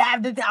thing, and they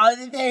have the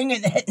thing,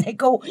 and they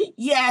go,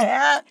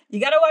 yeah. You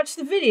gotta watch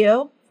the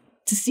video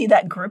to see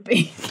that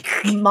gripping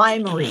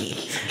mimery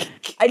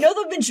I know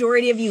the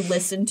majority of you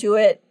listen to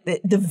it.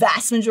 The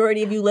vast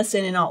majority of you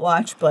listen and not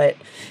watch, but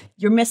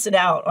you're missing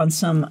out on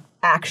some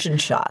action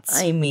shots.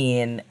 I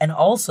mean, and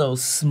also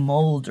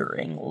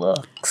smoldering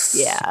looks.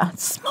 Yeah,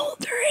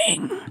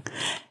 smoldering.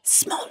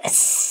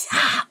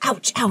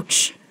 Ouch,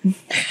 ouch.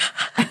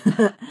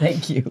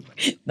 Thank you.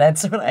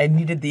 That's when I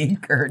needed the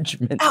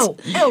encouragement. Ow,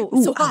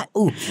 ooh, so hot.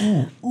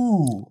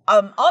 Ooh.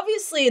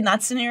 Obviously, in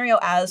that scenario,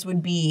 Az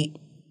would be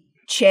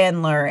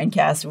Chandler and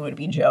Cassian would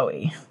be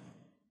Joey,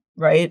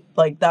 right?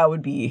 Like, that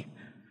would be...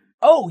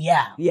 Oh,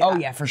 yeah. Oh,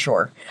 yeah, for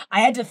sure. I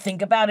had to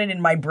think about it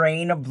in my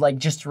brain of, like,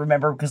 just to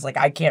remember, because, like,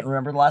 I can't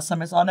remember the last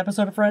time I saw an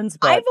episode of Friends,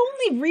 but... I've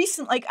only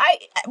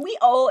we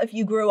all, if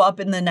you grew up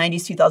in the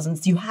 90s,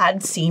 2000s, you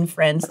had seen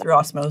Friends through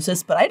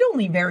osmosis, but I'd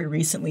only very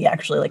recently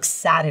actually, like,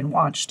 sat and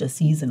watched a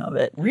season of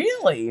it.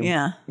 Really?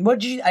 Yeah.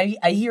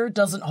 I hear it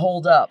doesn't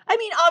hold up. I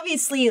mean,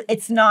 obviously,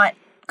 it's not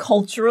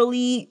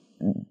culturally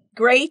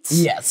great.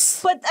 Yes.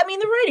 But, I mean,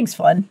 the writing's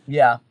fun.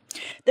 Yeah.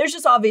 There's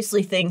just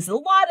obviously things, a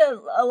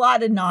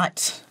lot of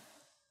not...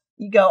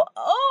 You go,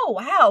 oh,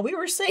 wow, we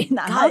were saying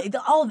that.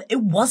 God,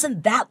 it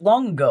wasn't that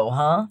long ago,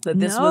 huh? That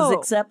this was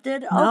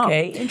accepted? No.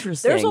 Okay,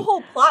 interesting. There's a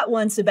whole plot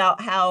once about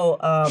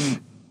how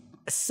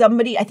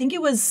somebody, I think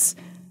it was,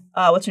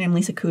 what's her name,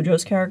 Lisa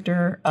Kudrow's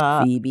character?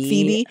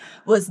 Phoebe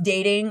was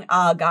dating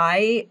a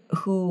guy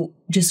who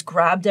just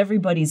grabbed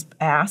everybody's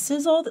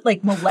asses,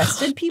 like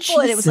molested people,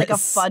 and it was like a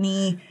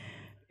funny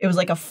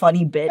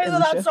bit. Isn't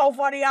that so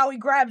funny how he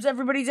grabs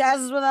everybody's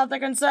asses without their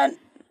consent?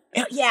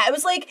 Yeah, it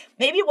was like,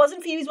 maybe it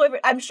wasn't Phoebe's boyfriend.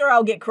 I'm sure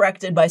I'll get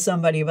corrected by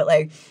somebody, but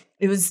like,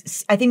 it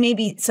was, I think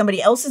maybe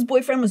somebody else's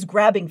boyfriend was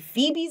grabbing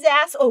Phoebe's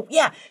ass. Oh,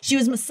 yeah, she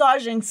was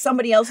massaging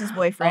somebody else's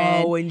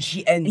boyfriend. Oh, and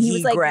he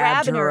was like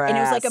grabbing her, and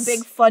it was like a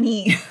big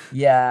funny.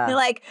 Yeah. They're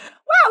like,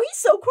 wow, he's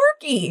so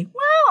quirky.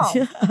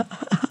 Wow.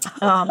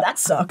 That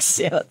sucks.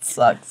 Yeah, that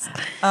sucks.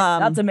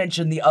 Not to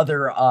mention the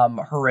other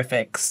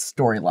horrific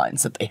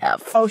storylines that they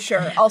have. Oh,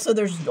 sure. Also,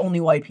 there's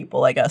only white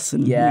people, I guess.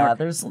 In New York.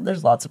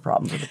 there's lots of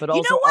problems with it. But you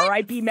also,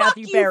 R.I.P.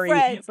 Matthew Perry.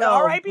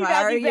 R.I.P.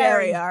 Matthew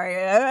Perry.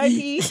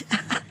 R.I.P.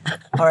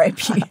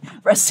 R.I.P.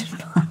 Rest in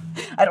peace.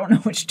 I don't know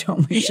which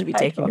tone we should be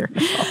taking here.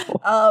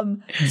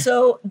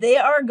 So they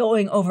are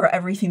going over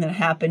everything that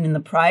happened in the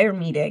prior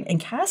meeting, and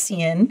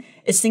Cassian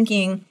is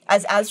thinking,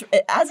 as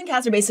and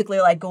Cass are basically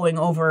like going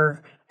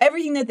over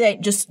everything that they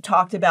just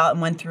talked about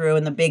and went through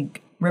in the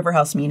big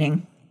Riverhouse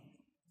meeting.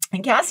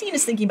 And Cassian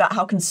is thinking about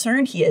how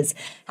concerned he is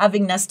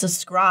having Nesta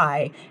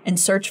scry and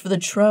search for the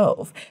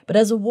trove. But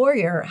as a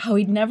warrior, how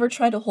he'd never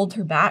try to hold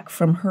her back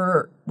from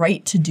her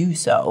right to do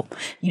so.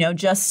 You know,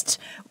 just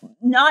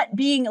not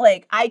being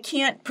like, I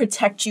can't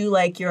protect you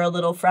like you're a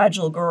little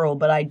fragile girl,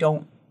 but I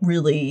don't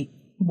really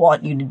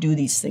want you to do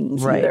these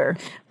things either.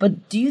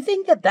 But do you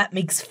think that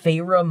makes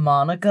Feyre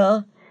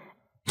Monica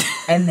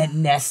and that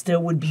Nesta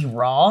would be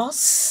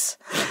Ross?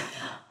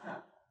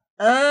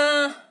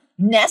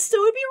 Nesta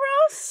would be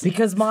Ross?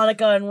 Because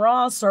Monica and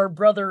Ross are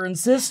brother and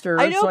sister.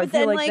 I know, so but I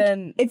feel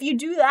then if you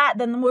do that,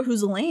 then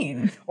who's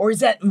Elaine? Or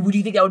would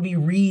you think that would be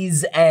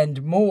Reese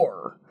and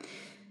Moore?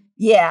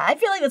 Yeah, I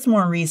feel like that's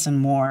more Reese and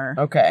Moore.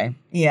 Okay.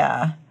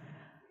 Yeah.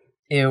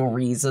 Ew,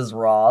 Reese is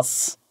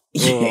Ross.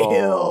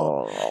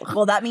 Ew.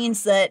 Well, that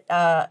means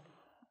that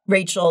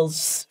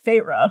Rachel's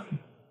Feyre.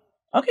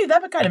 Okay,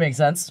 that kind of makes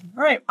sense.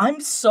 All right, I'm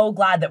so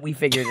glad that we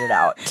figured it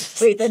out.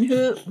 Wait, then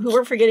who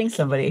we're forgetting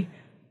somebody?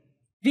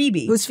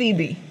 Phoebe. Who's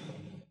Phoebe?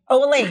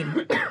 Oh,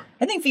 Elaine.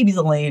 I think Phoebe's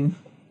Elaine.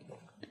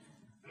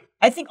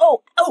 I think,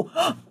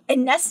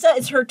 and Nesta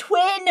is her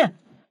twin,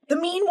 the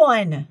mean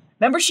one.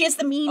 Remember, she has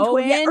the mean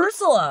twin? Yeah,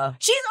 Ursula.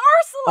 She's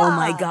Ursula. Oh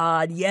my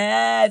God,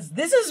 yes.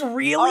 This is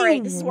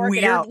really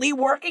weirdly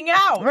working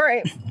out. All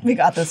right, we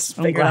got this.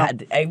 I'm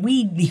glad.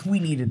 We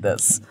needed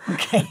this.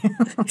 Okay.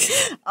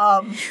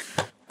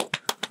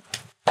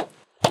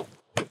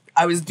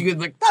 I was doing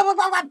like...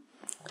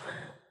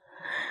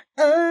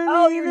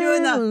 Oh, you were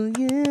doing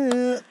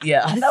that.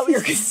 Yeah. I thought we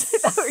were just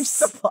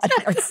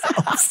applauding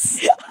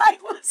ourselves.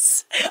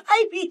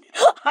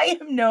 I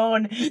am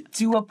known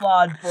to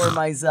applaud for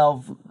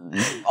myself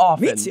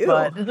often. Me too.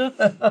 But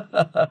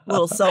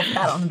little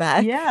self-pat on the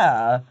back.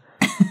 Yeah.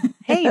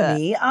 Hey,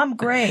 me, I'm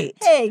great.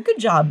 Hey, good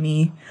job,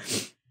 me.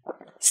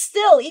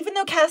 Still, even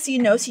though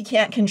Cassian knows he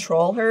can't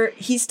control her,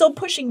 he's still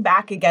pushing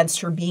back against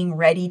her being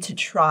ready to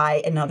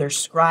try another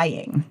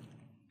scrying.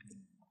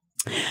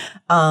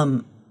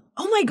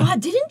 Oh my God,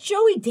 didn't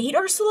Joey date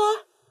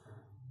Ursula?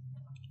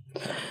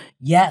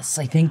 Yes,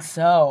 I think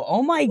so.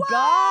 Oh my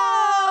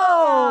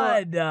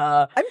God.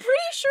 I'm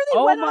pretty sure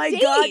they went on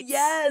dates. Oh my God,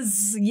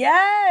 yes.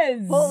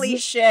 Holy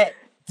shit.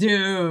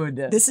 Dude.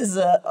 This is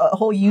a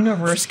whole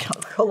universe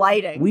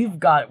colliding. We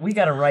got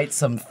to write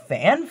some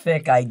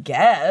fanfic, I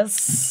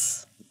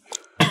guess.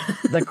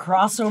 The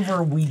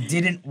crossover we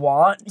didn't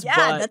want,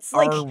 but that's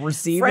like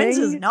receiving. Friends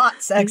is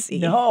not sexy.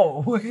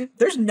 No.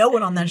 There's no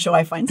one on that show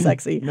I find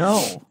sexy.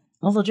 No.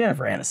 Although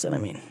Jennifer Aniston, I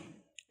mean.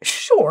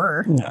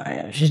 Sure. No,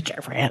 yeah, she's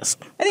Jennifer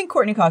Aniston. I think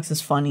Courtney Cox is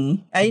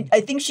funny. I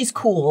think she's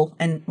cool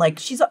and like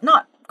she's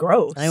not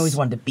gross. I always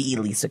wanted to be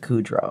Lisa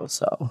Kudrow,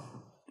 so.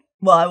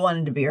 Well, I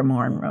wanted to be her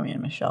more in Romeo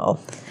and Michelle.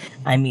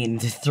 I mean,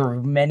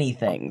 through many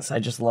things. I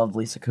just love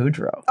Lisa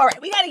Kudrow. All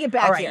right, we got to get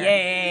back here.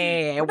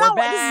 Yeah. We're No,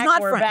 back. this is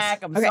not We're Friends.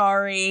 back. I'm Okay.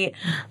 sorry.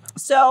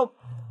 So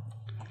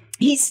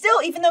he's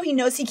still, even though he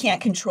knows he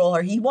can't control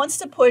her, he wants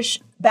to push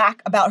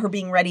back about her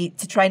being ready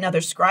to try another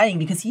scrying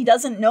because he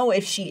doesn't know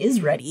if she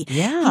is ready.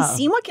 Yeah. He's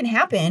seen what can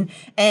happen,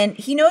 and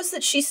he knows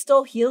that she's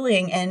still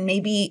healing, and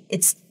maybe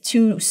it's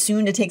too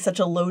soon to take such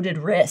a loaded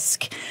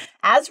risk.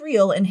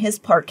 Asriel, in his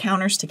part,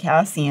 counters to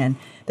Cassian.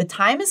 The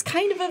time is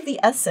kind of the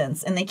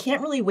essence, and they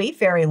can't really wait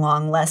very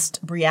long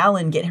lest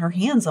Brialyn get her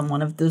hands on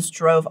one of those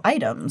Trove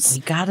items.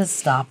 We gotta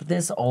stop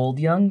this old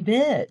young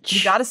bitch.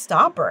 You gotta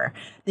stop her.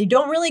 They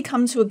don't really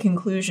come to a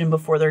conclusion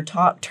before their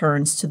talk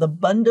turns to the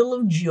bundle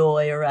of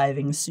joy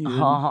arriving soon.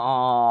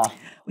 Aww.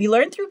 We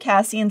learn through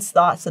Cassian's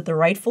thoughts that the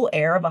rightful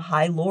heir of a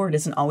High Lord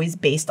isn't always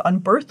based on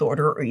birth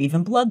order or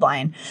even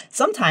bloodline.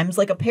 Sometimes,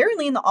 like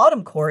apparently in the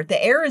Autumn Court,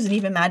 the heir isn't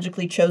even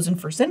magically chosen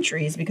for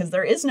centuries because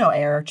there is no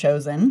heir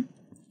chosen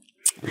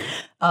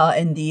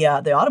in the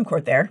Autumn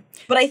Court there.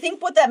 But I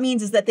think what that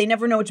means is that they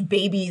never know which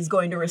baby is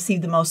going to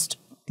receive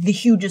the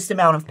hugest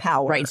amount of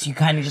power. Right, so you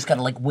kind of just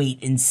gotta like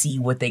wait and see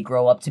what they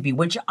grow up to be,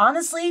 which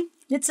honestly,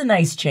 it's a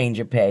nice change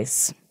of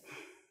pace.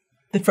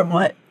 From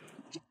what?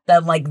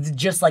 That like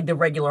just like the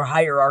regular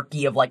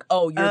hierarchy of like,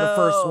 oh, you're the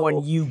first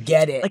one, you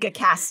get it. Like a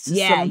caste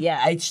system.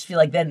 Yeah. I just feel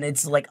like then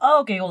it's like,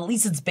 oh, okay, well at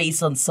least it's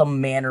based on some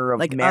manner of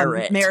Like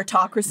merit.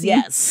 meritocracy.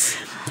 Yes.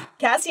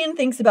 Cassian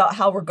thinks about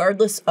how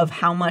regardless of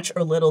how much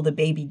or little the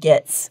baby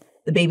gets,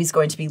 the baby's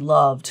going to be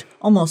loved,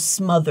 almost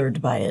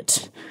smothered by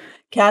it.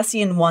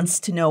 Cassian wants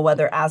to know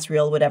whether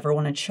Asriel would ever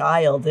want a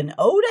child, and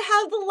to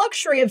have the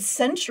luxury of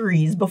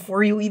centuries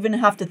before you even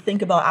have to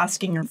think about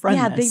asking your friend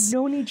Yeah, this. they've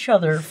known each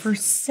other for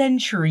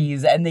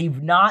centuries and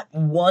they've not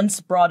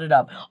once brought it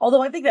up.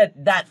 Although I think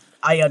that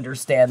I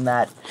understand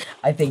that.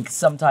 I think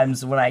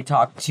sometimes when I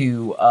talk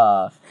to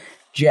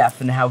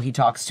Jeff and how he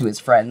talks to his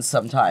friends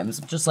sometimes,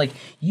 I'm just like,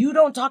 you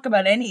don't talk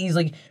about any. He's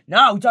like,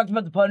 no, we talked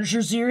about the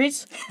Punisher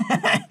series.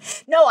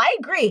 No, I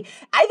agree.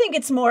 I think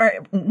it's more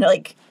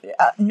like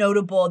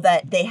notable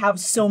that they have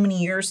so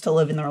many years to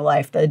live in their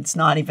life that it's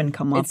not even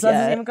come up It doesn't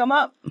yet. even come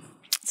up.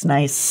 It's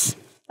nice.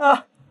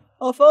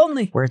 If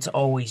only. Where it's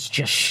always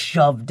just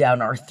shoved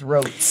down our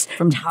throats.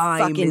 From Time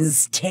fucking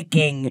is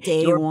ticking.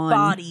 day Your one.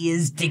 body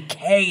is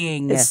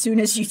decaying. As soon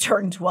as you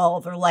turn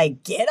 12, they're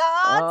like, get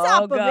on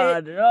top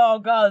of it. Oh,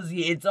 God.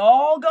 It's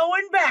all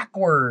going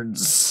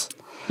backwards.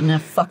 Nah,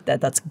 fuck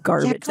that. That's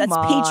garbage. Yeah, That's come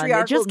on.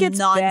 patriarchal It just gets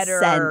nonsense.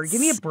 better. Give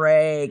me a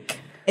break.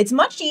 It's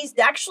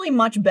actually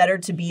much better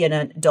to be an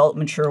adult,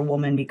 mature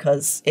woman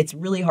because it's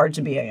really hard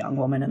to be a young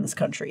woman in this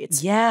country.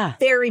 It's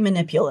very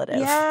manipulative.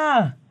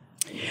 Yeah.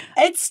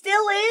 It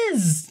still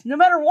is. No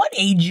matter what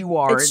age you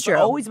are. It's true.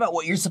 Always about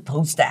what you're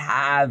supposed to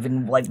have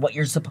and like what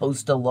you're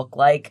supposed to look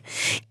like.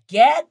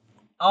 Get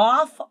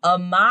off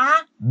of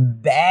my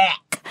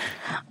back.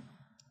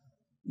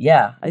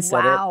 Yeah, I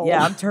said Wow. it.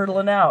 Yeah, I'm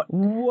turtling out.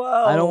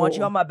 Whoa. I don't want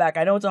you on my back.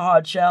 I know it's a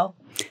hard shell.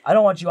 I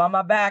don't want you on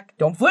my back.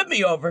 Don't flip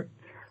me over.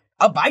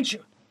 I'll bite you.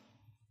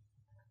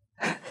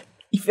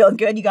 You feeling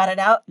good? You got it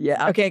out?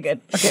 Yeah. Okay,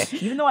 good. Okay.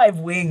 Even though I have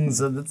wings,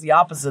 that's the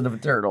opposite of a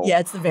turtle.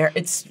 Yeah,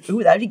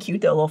 ooh, that'd be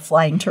cute, though, a little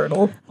flying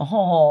turtle.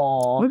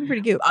 Oh. That'd be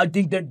pretty cute. I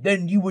think that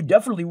then you would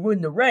definitely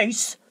win the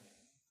race.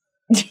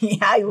 Yeah,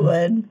 I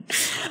would.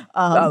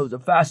 That was a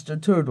faster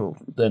turtle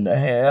than the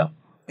hare.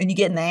 When you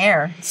get in the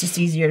air, it's just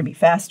easier to be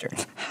faster.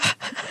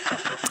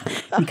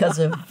 Because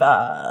of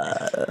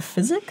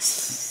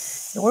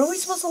physics? What are we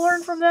supposed to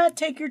learn from that?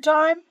 Take your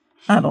time.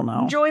 I don't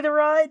know. Enjoy the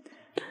ride.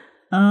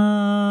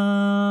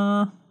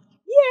 Yeah.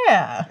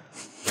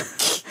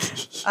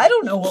 I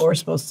don't know what we're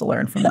supposed to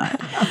learn from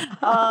that.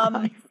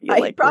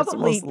 I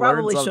probably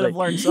should have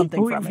learned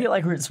something from I it. feel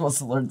like we're supposed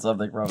to learn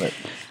something from it.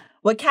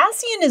 What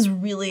Cassian is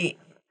really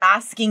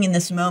asking in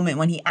this moment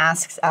when he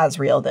asks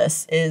Asriel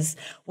this is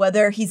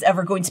whether he's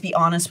ever going to be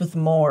honest with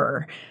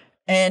Mor.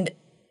 And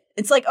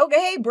it's like, okay,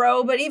 hey,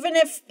 bro, but even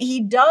if he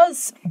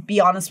does be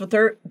honest with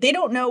her, they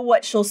don't know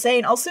what she'll say.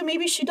 And also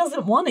maybe she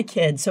doesn't want a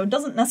kid. So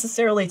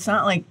it's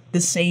not like the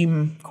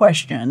same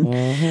question.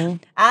 Mm-hmm.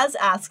 Az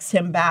asks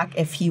him back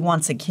if he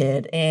wants a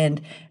kid.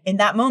 And in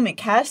that moment,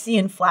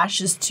 Cassian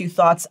flashes two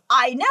thoughts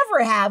I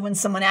never have when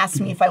someone asks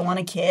me if I want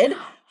a kid.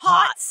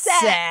 Hot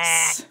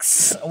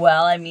sex.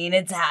 Well, I mean,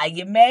 it's how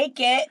you make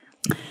it.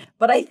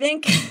 But I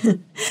think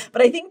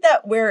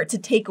that we're to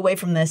take away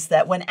from this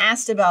that when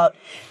asked about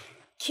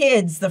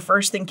kids, the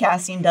first thing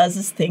Cassian does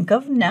is think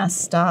of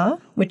Nesta,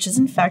 which is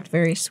in fact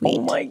very sweet.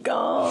 Oh my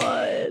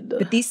God.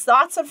 But these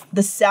thoughts of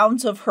the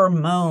sounds of her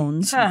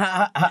moans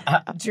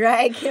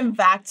drag him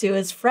back to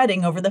his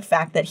fretting over the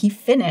fact that he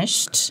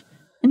finished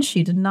and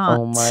she did not.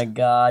 Oh my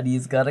God,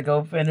 he's got to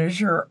go finish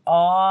her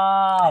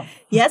off.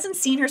 He hasn't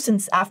seen her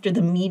since after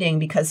the meeting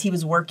because he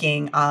was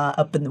working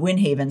up in the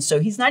Windhaven. So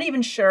he's not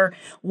even sure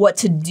what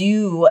to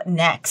do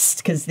next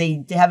because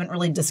they haven't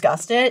really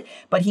discussed it.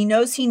 But he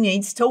knows he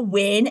needs to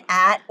win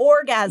at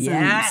orgasms.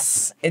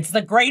 Yes, it's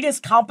the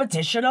greatest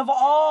competition of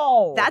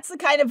all. That's the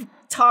kind of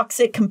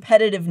toxic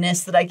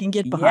competitiveness that I can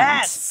get behind.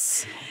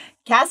 Yes.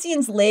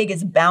 Cassian's leg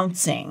is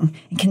bouncing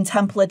in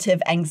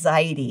contemplative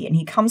anxiety, and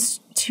he comes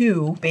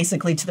to,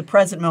 basically, to the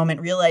present moment,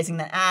 realizing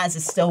that Az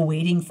is still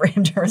waiting for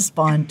him to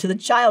respond to the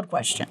child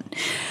question.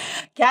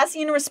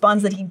 Cassian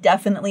responds that he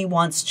definitely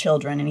wants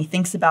children, and he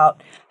thinks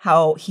about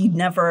how he'd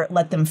never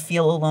let them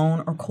feel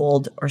alone or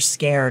cold or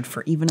scared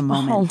for even a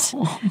moment,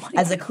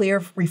 as a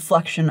clear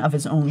reflection of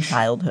his own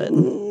childhood.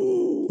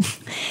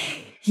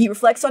 He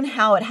reflects on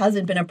how it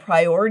hasn't been a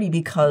priority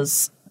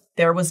because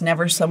there was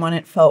never someone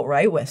it felt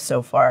right with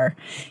so far.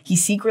 He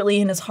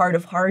secretly, in his heart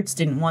of hearts,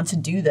 didn't want to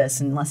do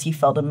this unless he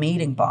felt a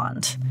mating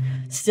bond.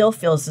 Still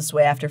feels this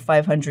way after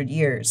 500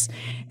 years.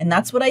 And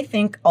that's what I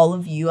think all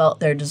of you out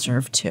there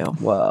deserve too.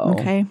 Whoa.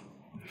 Okay?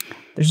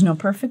 There's no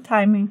perfect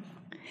timing.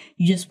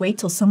 You just wait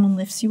till someone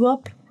lifts you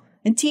up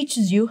and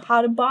teaches you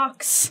how to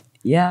box.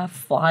 Yeah,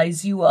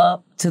 flies you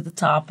up to the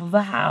top of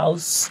a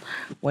house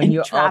when And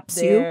you're traps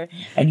up there,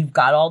 and you've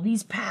got all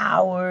these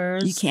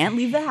powers. You can't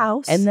leave the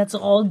house. and that's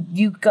all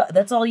you got.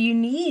 That's all you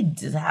need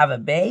to have a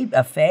baby.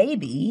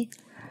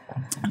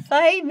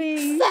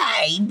 Baby.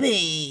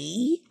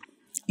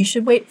 You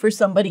should wait for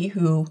somebody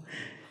who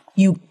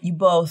you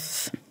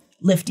both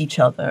lift each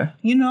other.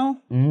 You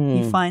know,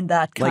 you find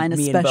that kind Like of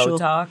me special.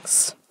 and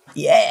Botox.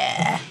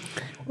 Yeah,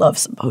 love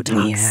some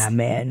Botox. Yeah,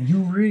 man,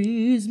 you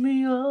raise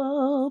me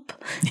up.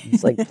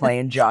 It's like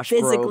playing Josh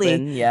Physically.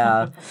 Groban.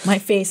 Yeah, My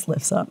face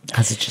lifts up.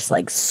 because it's just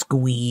like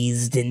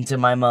squeezed into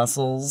my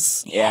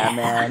muscles. Yeah,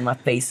 man, my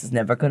face is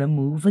never gonna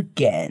move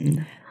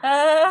again.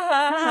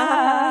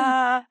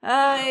 I'm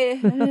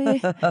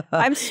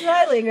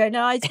smiling right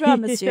now. I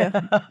promise you.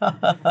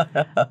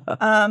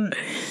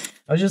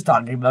 I was just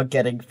talking about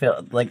getting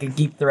like I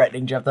keep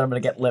threatening Jeff that I'm gonna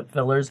get lip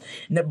fillers,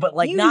 but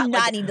like You not do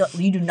not like, need.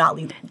 You do not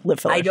need lip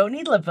fillers. I don't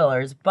need lip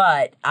fillers,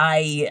 but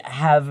I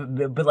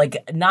have, but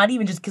like not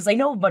even just because I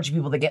know a bunch of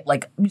people that get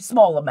like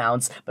small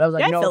amounts. But I was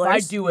like, Get no, fillers. if I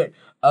do it,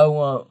 I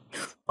want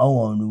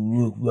to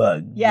look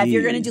like Yeah, if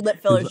you're this. gonna do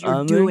lip fillers, you're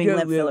I'm doing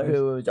gonna lip get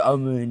fillers.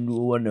 I'm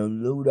gonna want to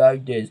look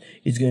like this.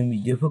 It's gonna be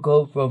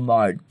difficult for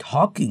my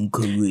talking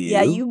career.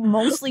 Yeah, you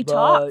mostly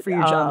talk but, for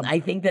your job. I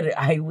think that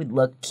I would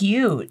look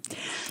cute.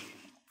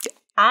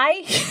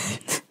 I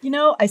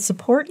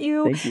support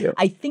you. Thank you.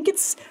 I think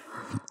it's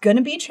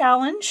gonna be a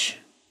challenge.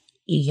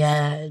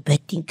 Yeah, but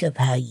think of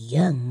how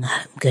young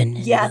I'm gonna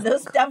Yeah, look.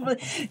 those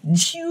definitely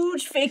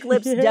huge fake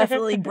lips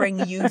definitely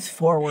bring youth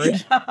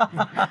forward.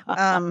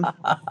 I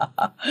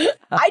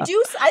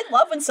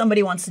love when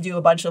somebody wants to do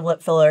a bunch of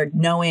lip filler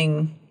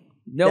knowing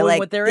Knowing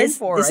what they're in this-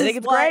 for. I this think is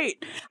it's what-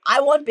 great.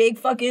 I want big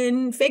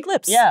fucking fake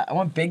lips. Yeah, I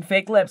want big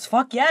fake lips.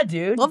 Fuck yeah,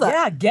 dude. Love that.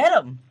 Yeah, get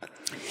them.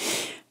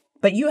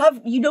 But you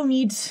have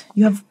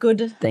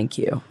good Thank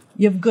you.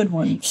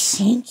 ones.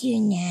 Thank you,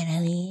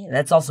 Natalie.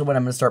 That's also when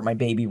I'm going to start my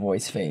baby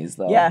voice phase,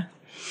 though. Yeah.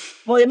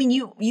 Well, I mean,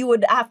 you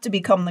would have to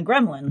become the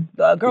gremlin,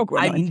 the girl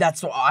gremlin. I mean,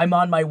 I'm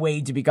on my way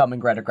to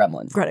becoming Greta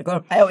Gremlin.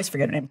 I always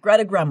forget her name.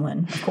 Greta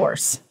Gremlin, of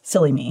course.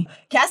 Silly me.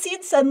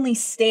 Cassian suddenly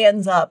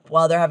stands up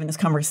while they're having this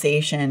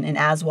conversation, and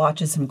Az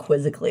watches him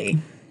quizzically.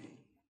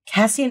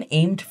 Cassian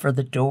aimed for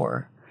the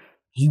door.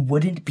 He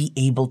wouldn't be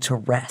able to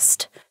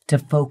rest, to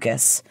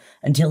focus,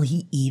 until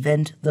he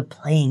evened the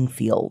playing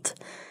field.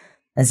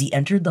 As he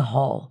entered the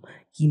hall,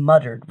 he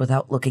muttered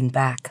without looking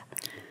back.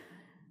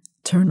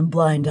 Turn a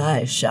blind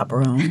eye,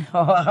 chaperone.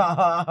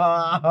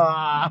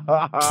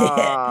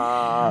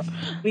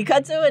 We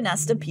cut to a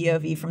Nesta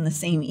POV from the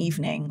same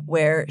evening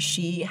where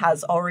she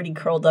has already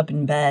curled up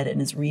in bed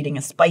and is reading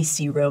a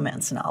spicy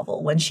romance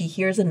novel when she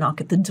hears a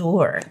knock at the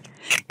door.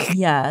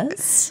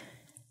 Yes?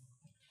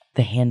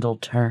 The handle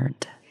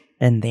turned,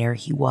 and there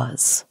he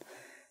was.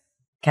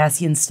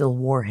 Cassian still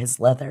wore his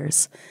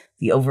leathers,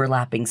 the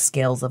overlapping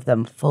scales of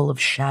them full of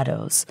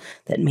shadows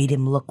that made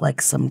him look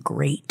like some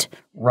great,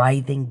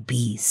 writhing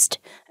beast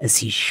as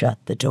he shut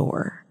the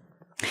door.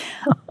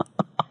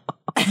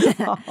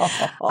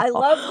 I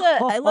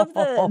love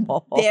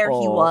the there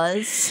he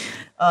was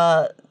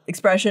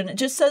expression. It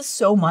just says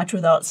so much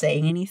without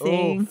saying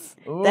anything.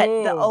 That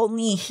the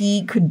only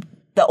he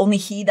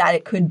that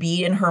it could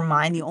be in her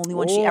mind, the only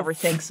one she ever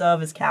thinks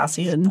of is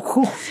Cassian.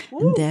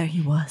 And there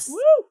he was.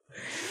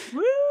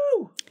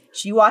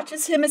 She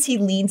watches him as he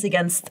leans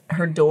against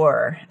her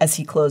door as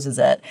he closes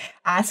it,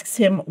 asks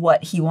him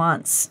what he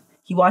wants.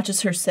 He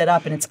watches her sit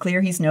up, and it's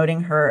clear he's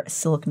noting her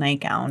silk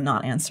nightgown,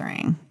 not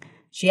answering.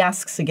 She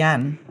asks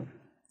again.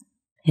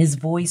 His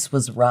voice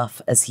was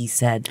rough as he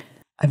said,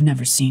 I've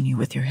never seen you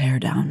with your hair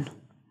down.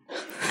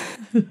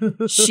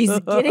 She's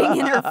getting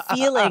in her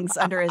feelings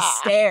under his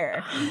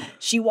stare.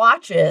 She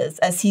watches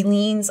as he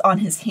leans on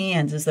his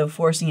hands as though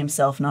forcing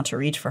himself not to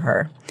reach for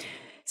her.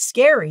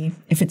 Scary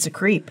if it's a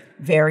creep.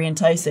 Very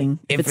enticing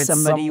if it's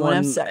somebody you want to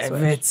have sex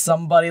with. If it's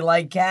somebody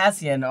like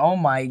Cassian, oh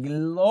my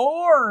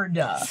lord.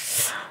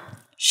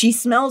 She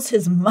smells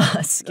his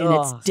musk, and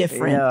it's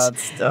different.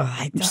 Yeah,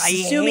 I'm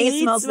assuming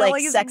it smells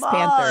like Sex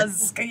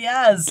Panther.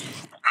 Yes.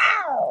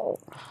 Ow.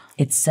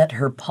 It set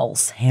her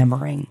pulse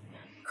hammering,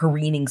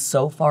 careening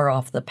so far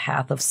off the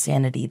path of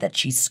sanity that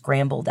she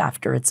scrambled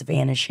after its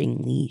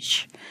vanishing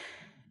leash.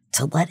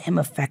 To let him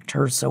affect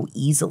her so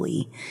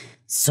easily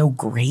so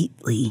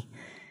greatly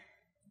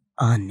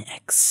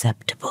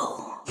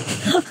unacceptable.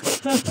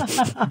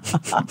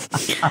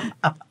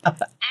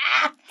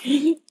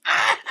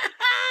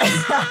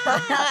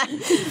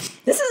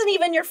 This isn't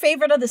even your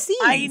favorite of the scenes.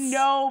 I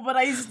know, but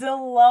I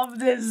still love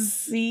this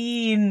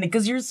scene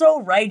because you're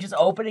so right. Just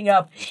opening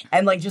up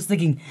and like just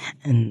thinking,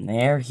 and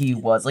there he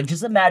was. Like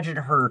just imagine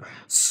her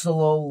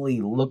slowly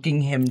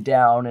looking him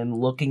down and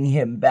looking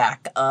him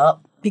back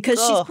up.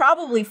 Because she's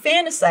probably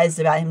fantasized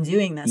about him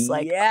doing this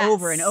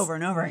over and over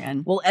and over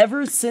again. Well,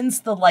 ever since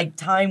the like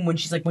time when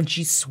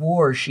she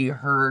swore she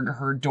heard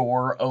her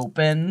door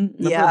open.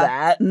 Remember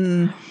that?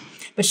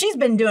 But she's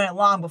been doing it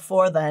long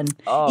before then.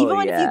 Oh, even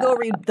when if you go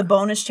read the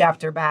bonus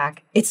chapter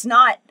back, it's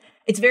like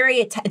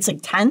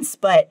tense,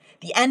 but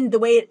the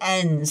way it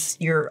ends,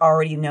 you're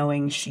already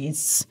knowing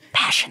she's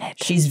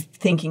passionate. She's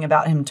thinking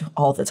about him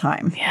all the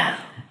time. Yeah.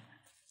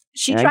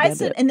 She tries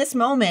to, in this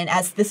moment,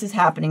 as this is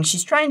happening,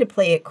 she's trying to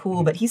play it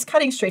cool, but he's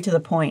cutting straight to the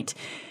point.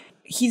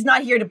 He's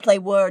not here to play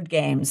word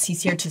games.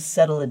 He's here to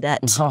settle a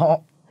debt.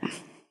 Oh.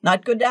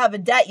 Not good to have a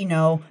debt,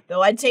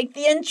 though I'd take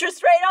the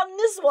interest rate on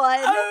this one.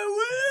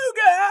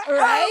 Awooga!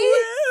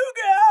 Right?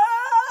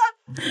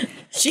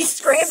 She's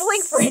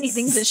scrambling for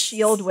anything to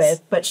shield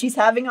with, but she's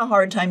having a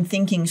hard time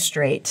thinking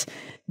straight,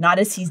 not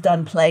as he's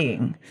done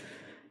playing.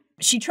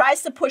 She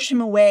tries to push him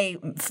away,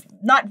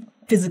 not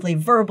physically,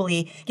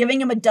 verbally,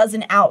 giving him a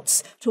dozen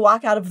outs to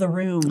walk out of the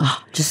room.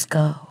 Oh, just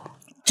go.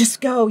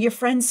 Just go. Your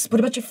friends, what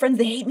about your friends?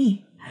 They hate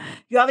me.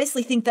 You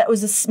obviously think that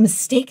was a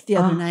mistake the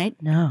other night.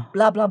 No.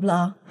 Blah, blah,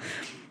 blah.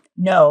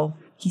 No,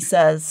 he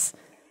says,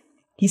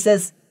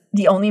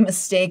 the only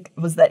mistake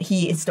was that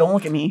don't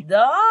look at me.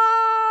 No!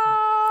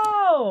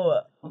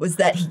 Was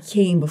that he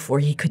came before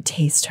he could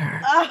taste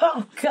her.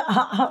 Oh,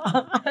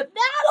 God.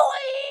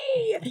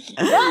 Natalie!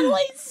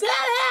 Natalie said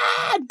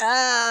it!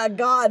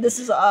 God, this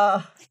is,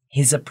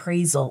 His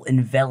appraisal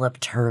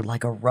enveloped her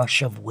like a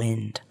rush of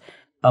wind,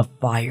 of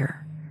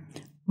fire.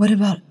 What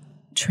about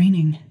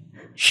training?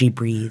 She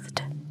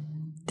breathed.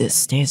 This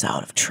stays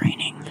out of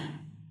training.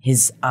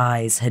 His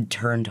eyes had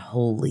turned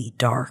wholly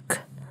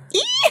dark.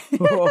 She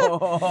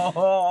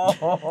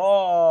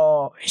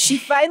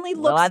finally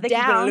looks down. I think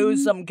you can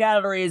lose some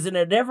calories in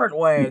a different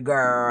way,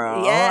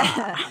 girl.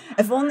 Yeah.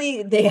 If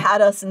only they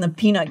had us in the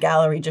peanut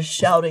gallery just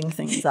shouting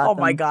things at them. Oh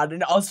my God,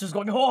 and us just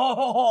going,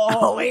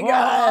 oh my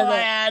God,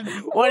 man.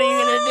 What are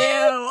you going to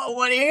do?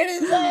 What are you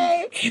going to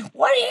say?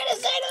 What are you going to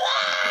say to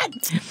that?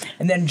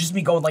 And then just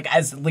me going, like,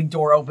 as the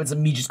door opens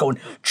and me just going,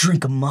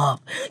 drink them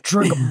up.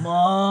 Drink them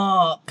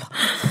up.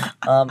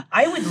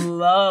 I would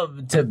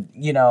love to,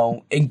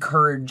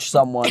 encourage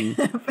someone.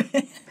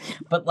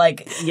 But,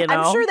 like,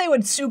 I'm sure they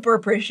would super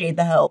appreciate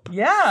the help.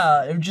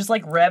 Yeah, just,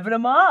 like, revving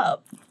them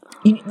up.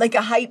 Like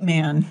a hype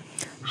man.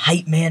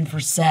 Hype man for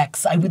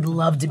sex. I would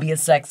love to be a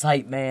sex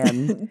hype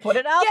man. Put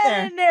it out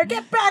there. Get in there.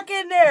 Get back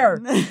in there.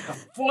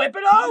 Flip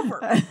it over.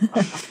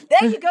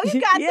 There you go.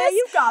 You got this. Yeah,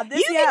 you got this.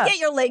 You can get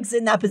your legs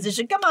in that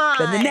position. Come on.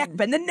 Bend the neck.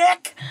 Bend the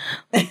neck.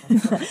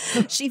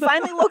 She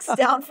finally looks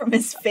down from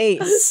his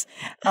face,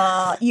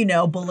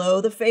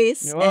 below the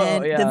face,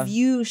 and the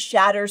view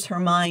shatters her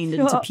mind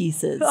into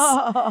pieces.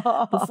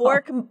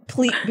 Before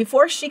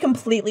she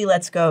completely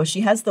lets go,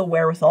 she has the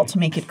wherewithal to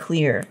make it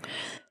clear.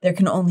 There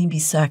can only be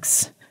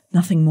sex.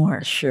 Nothing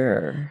more.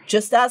 Sure.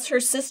 Just as her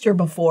sister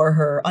before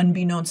her,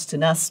 unbeknownst to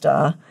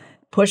Nesta,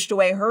 pushed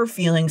away her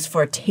feelings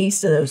for a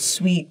taste of those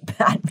sweet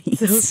bad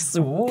meats.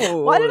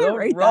 Why did I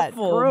write that?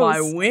 Ruffle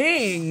my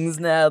wings,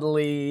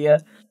 Natalie.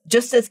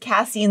 Just as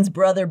Cassian's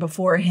brother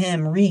before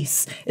him,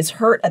 Reese, is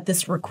hurt at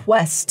this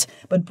request,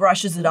 but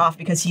brushes it off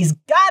because he's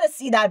got to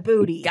see that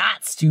booty.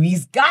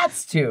 He's got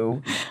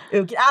to.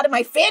 Ew, get out of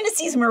my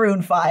fantasies,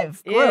 Maroon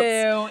 5.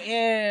 Gross.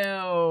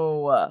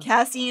 Ew.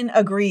 Cassian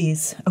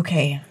agrees.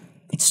 Okay.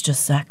 It's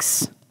just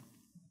sex.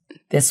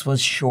 This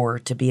was sure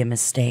to be a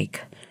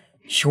mistake.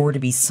 Sure to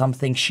be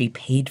something she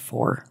paid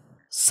for,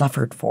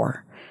 suffered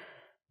for.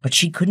 But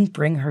she couldn't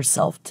bring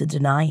herself to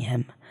deny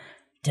him.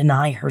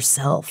 Deny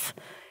herself.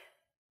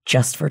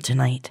 Just for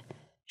tonight,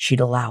 she'd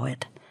allow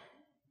it.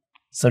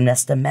 So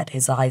Nesta met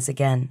his eyes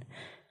again,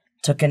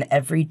 took in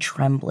every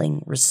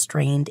trembling,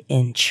 restrained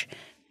inch,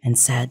 and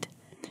said,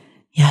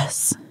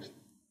 "Yes."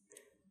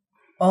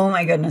 Oh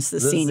my goodness,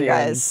 this scene,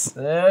 guys.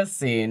 This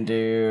scene,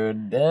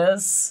 dude.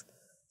 This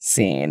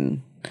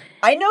scene.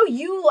 I know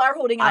you are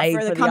holding out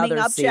for the coming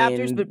up scene.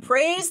 chapters, but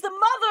praise the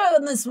mother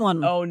in this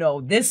one. Oh no,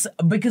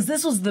 because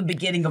this was the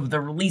beginning of the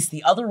release.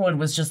 The other one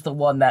was just the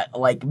one that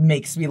like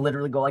makes me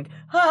literally go like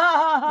ha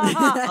ha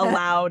ha ha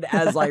aloud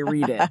as I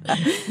read it.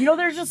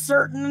 There's just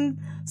certain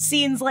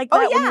scenes like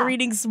that when you're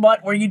reading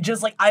smut where you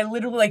just like I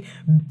literally like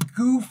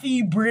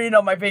goofy grin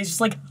on my face, just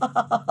like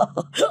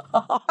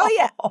oh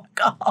yeah, oh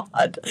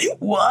god,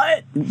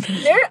 what?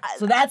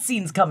 So that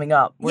scene's coming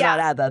up. We're not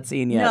at that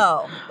scene yet.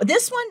 No,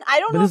 this one I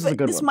don't know if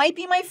this might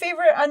be my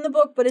favorite on the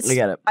book, but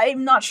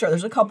I'm not sure.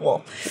 There's a couple.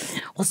 Well,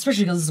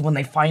 especially because this is when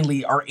they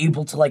finally are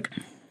able to like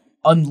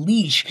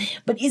unleash.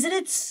 But isn't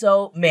it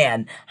so,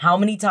 man, how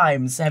many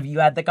times have you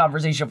had the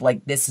conversation of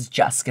like, this is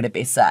just gonna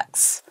be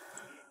sex?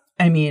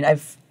 I mean,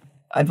 I've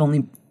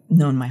only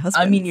known my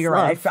husband. I mean, you're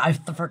right. I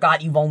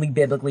forgot you've only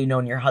biblically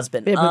known your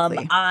husband.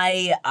 Biblically.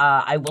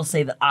 I will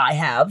say that I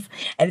have,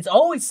 and it's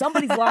always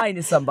somebody's lying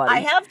to somebody. I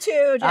have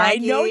too,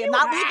 Jackie. I know you I'm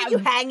not have. leaving you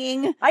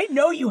hanging. I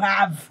know you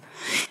have.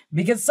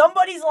 Because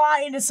somebody's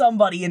lying to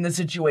somebody in the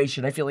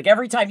situation. I feel like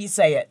every time you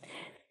say it,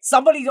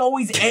 somebody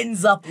always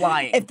ends up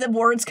lying. If the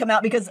words come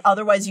out, because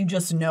otherwise you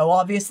just know,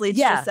 obviously, it's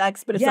just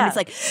sex. But if somebody's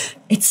like,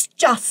 it's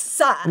just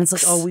sex. And it's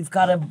like, oh, we've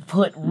got to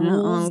put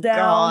rules down.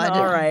 God.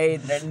 All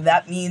right. And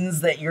that means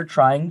that you're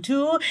trying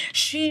to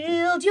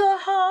shield your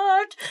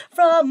heart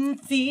from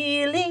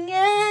feeling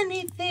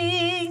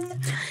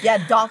anything.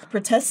 Yeah, doth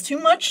protest too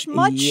much?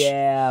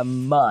 Yeah,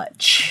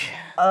 much.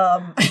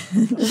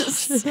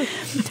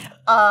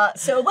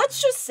 So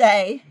let's just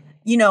say,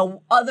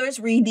 others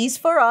read these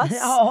for us.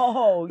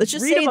 Oh, let's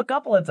just read them a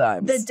couple of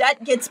times. The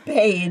debt gets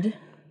paid,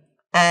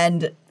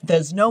 and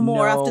there's no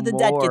more after the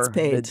debt gets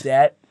paid. The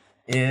debt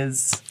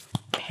is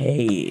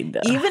paid.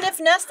 Even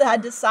if Nesta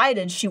had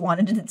decided she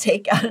wanted to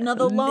take out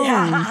another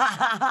loan.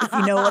 If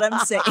you know what I'm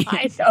saying.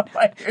 I know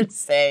what you're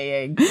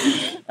saying.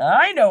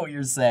 I know what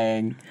you're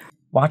saying.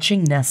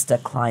 Watching Nesta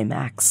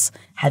climax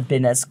had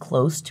been as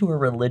close to a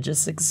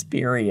religious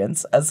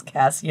experience as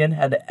Cassian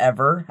had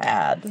ever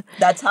had.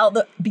 That's how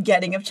the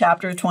beginning of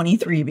chapter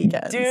 23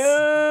 begins.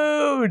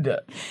 Dude!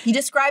 He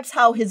describes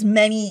how his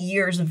many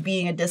years of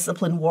being a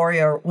disciplined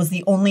warrior was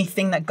the only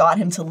thing that got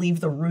him to leave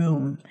the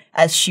room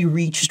as she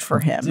reached for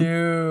him.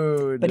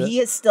 Dude! But he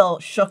is still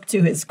shook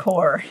to his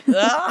core.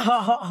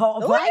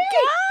 Oh my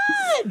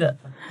God!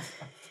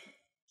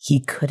 He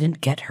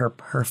couldn't get her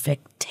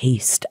perfect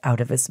taste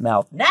out of his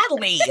mouth.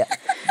 Natalie!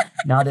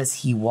 Not as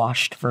he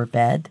washed for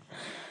bed.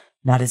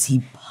 Not as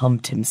he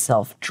pumped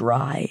himself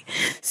dry.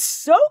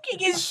 Soaking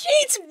his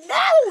sheets,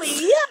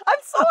 Natalie! I'm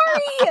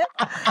sorry!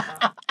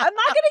 I'm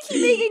not going to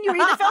keep making you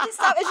read the filthy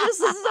stuff. It's just,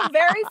 this is a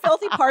very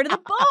filthy part of the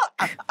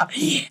book.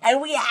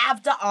 And we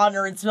have to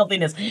honor its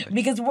filthiness.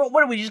 Because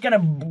what are we just going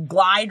to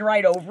glide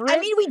right over it? I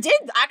mean, we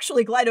did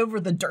actually glide over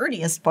the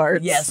dirtiest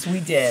parts. Yes, we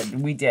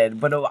did. We did.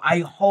 But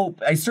I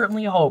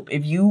certainly hope,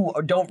 if you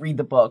don't read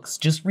the books,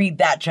 just read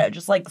that chapter.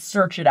 Just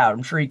search it out.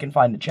 I'm sure you can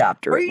find the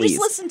chapter. Or you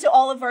just listen to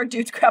all of our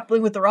dudes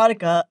grappling with erotica.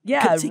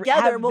 Yeah,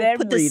 together, we'll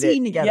put the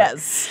scene together.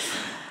 Yes.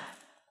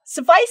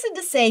 Suffice it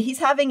to say, he's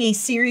having a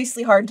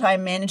seriously hard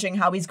time managing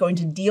how he's going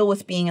to deal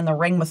with being in the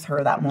ring with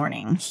her that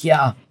morning.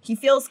 Yeah. He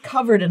feels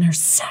covered in her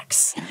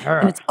sex,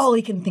 and it's all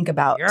he can think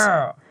about.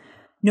 Yeah.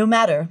 No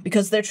matter,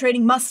 because their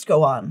training must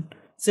go on.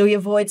 So he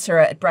avoids her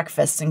at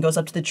breakfast and goes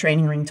up to the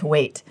training ring to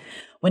wait.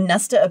 When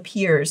Nesta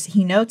appears,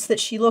 he notes that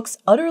she looks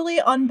utterly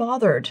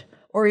unbothered,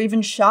 or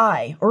even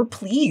shy, or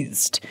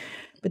pleased.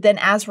 But then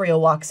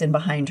Azrael walks in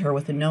behind her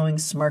with a knowing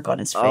smirk on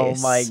his face.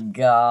 Oh my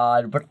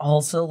God. But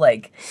also,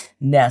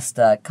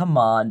 Nesta, come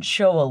on,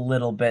 show a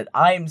little bit.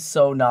 I'm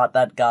so not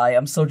that guy.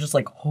 I'm so just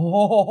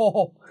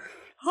oh.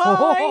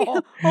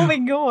 Hi. Oh my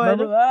God.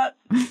 Remember that?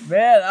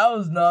 Man, that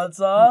was nuts,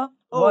 huh?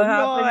 What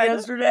happened God.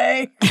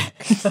 yesterday?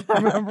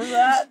 Remember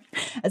that?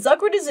 As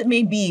awkward as it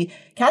may be,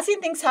 Cassian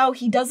thinks how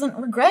he doesn't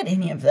regret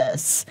any of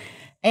this.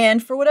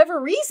 And for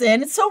whatever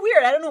reason, it's so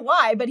weird. I don't know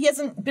why, but he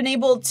hasn't been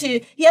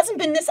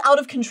this out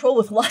of control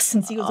with lust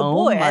since he was a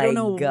boy. I don't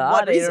know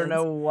what reasons. I don't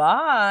know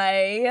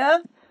why.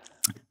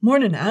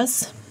 Morning,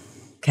 Ness.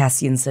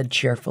 Cassian said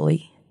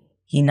cheerfully.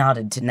 He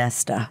nodded to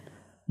Nesta.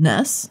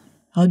 Ness,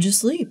 how'd you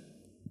sleep?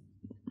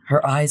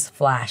 Her eyes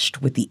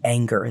flashed with the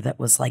anger that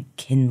was like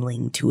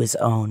kindling to his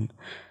own.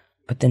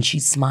 But then she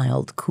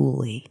smiled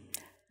coolly.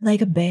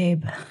 Like a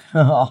babe.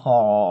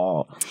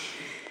 Oh.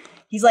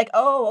 He's like,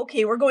 oh,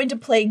 okay, we're going to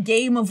play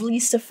Game of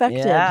Least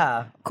Affected.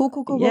 Yeah.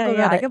 Cool.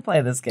 Yeah, I can play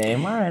this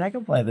game. All right, I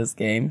can play this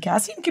game.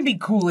 Cassian can be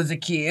cool as a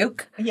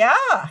cuke.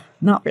 Yeah.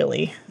 Not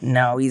really.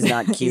 No, he's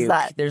not cute.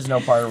 There's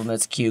no part of him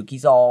that's cute.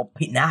 He's all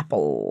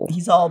pineapple.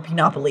 He's all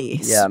pineapple-y.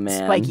 Yeah,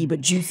 man. Spiky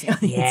but juicy on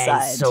the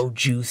inside. He's so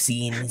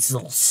juicy and he's a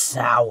little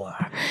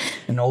sour.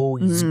 And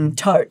he's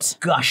tart.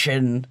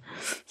 Gushing.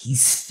 He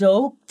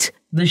soaked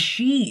the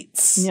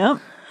sheets.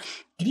 Yep.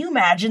 Can you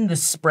imagine the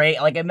spray?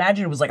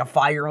 Imagine it was like a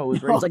fire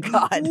hose. Where it's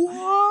God.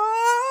 Whoa!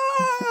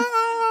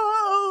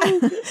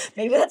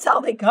 Maybe that's how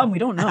they come. We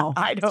don't know.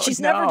 I don't know. She's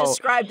never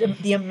described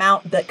the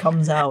amount that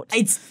comes out.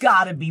 It's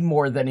gotta be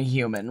more than a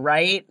human,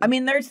 right? I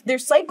mean, their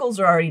cycles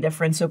are already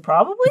different, so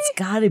probably. It's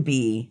gotta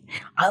be.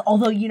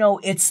 Although,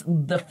 it's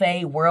the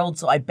Fae world,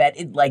 so I bet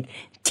it,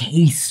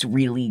 tastes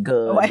really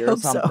good or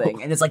something.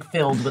 So. And it's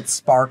filled with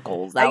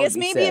sparkles. I guess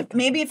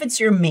maybe if it's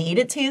your maid,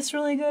 it tastes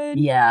really good.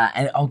 Yeah,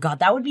 and oh God,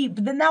 but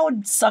then that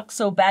would suck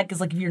so bad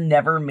because if you're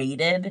never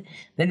mated,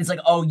 then it's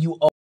you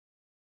owe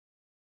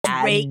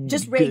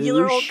just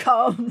regular old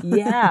cum.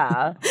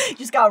 Yeah.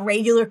 Just got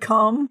regular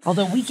cum.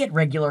 Although we get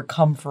regular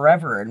cum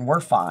forever and we're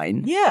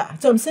fine. Yeah,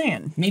 that's what I'm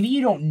saying. Maybe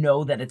you don't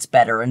know that it's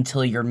better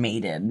until you're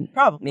mated.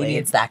 Probably. Maybe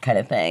it's that kind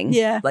of thing.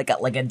 Yeah. Like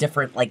a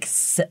different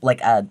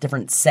a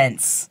different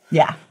sense.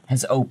 Yeah.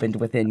 Has opened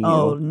within you.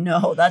 Oh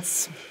no,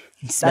 that's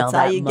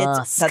how you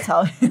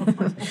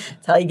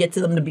get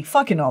to them to be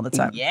fucking all the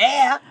time.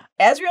 Yeah.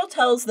 Azriel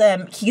tells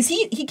them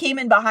he came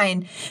in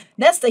behind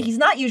Nesta. He's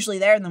not usually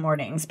there in the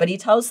mornings, but he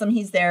tells them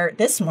he's there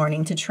this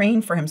morning to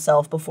train for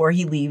himself before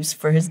he leaves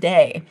for his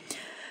day.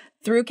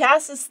 Through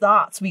Cass's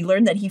thoughts, we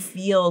learn that he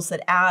feels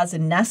that Az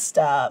and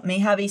Nesta may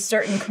have a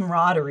certain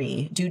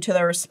camaraderie due to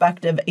their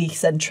respective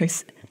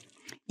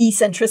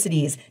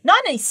eccentricities.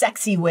 Not in a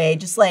sexy way,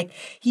 just like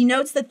he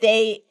notes that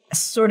they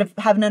sort of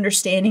have an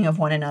understanding of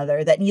one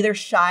another, that neither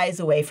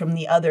shies away from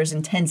the other's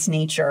intense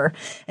nature,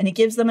 and it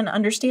gives them an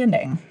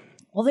understanding.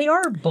 Well, they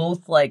are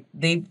both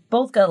they've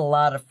both got a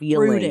lot of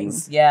feelings. Brooding.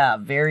 Yeah,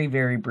 very,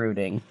 very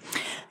brooding.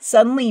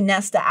 Suddenly,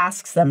 Nesta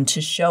asks them to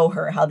show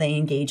her how they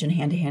engage in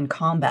hand-to-hand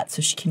combat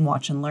so she can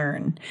watch and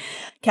learn.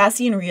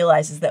 Cassian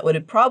realizes that it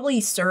would probably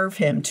serve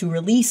him to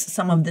release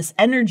some of this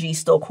energy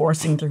still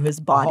coursing through his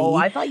body. Oh,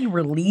 I thought you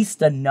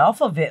released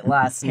enough of it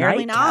last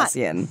Apparently night, not.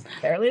 Cassian.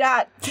 Apparently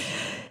not.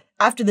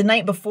 After the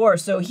night before,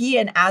 so he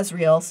and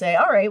Azriel say,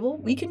 all right, well,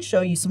 we can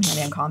show you some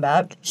hand-to-hand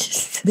combat.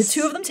 The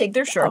two of them take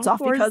their shirts off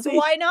because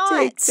why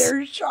not?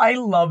 I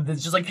love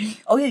this. Just like,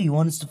 oh yeah, you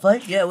want us to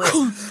fight? Yeah, wait.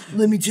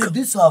 Let me take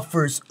this off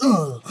first.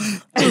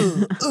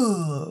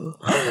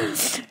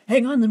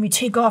 Hang on, let me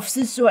take off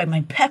this so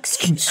my pecs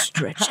can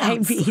stretch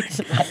out.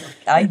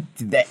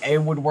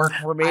 It would work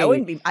for me. I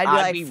wouldn't be.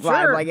 I'd be like,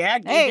 sure. Like, yeah,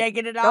 hey,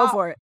 taking it go off.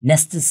 for it.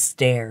 Nesta's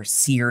stare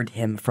seared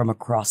him from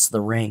across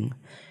the ring.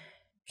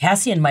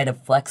 Cassian might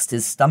have flexed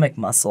his stomach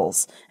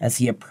muscles as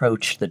he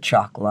approached the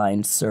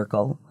chalk-lined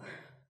circle.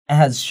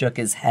 Az shook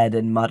his head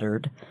and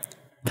muttered,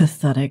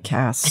 Pathetic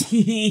Cass. but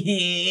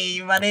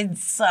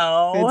it's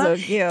so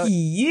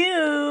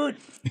cute.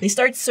 They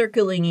start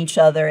circling each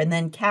other, and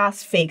then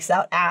Cass fakes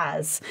out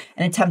Az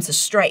and attempts a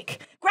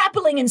strike.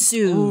 Grappling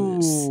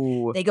ensues.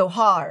 Ooh. They go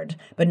hard,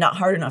 but not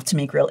hard enough to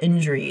make real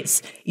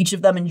injuries. Each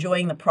of them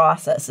enjoying the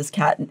process. As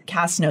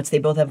Cass notes, they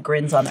both have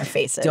grins on their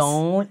faces.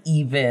 Don't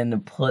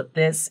even put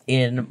this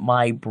in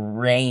my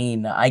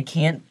brain. I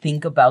can't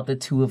think about the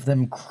two of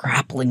them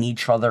grappling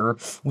each other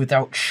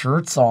without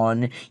shirts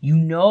on. You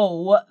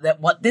know that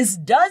what this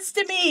does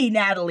to me,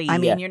 Natalie. I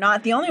mean, you're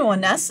not the only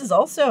one. Ness is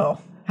also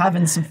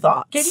having some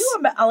thoughts. Can you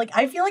imagine?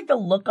 I feel like the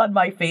look on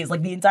my face,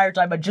 the entire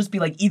time, I'd just be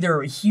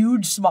either a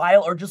huge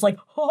smile or just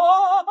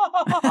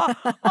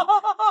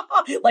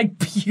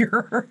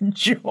pure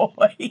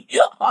joy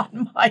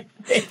on my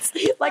face.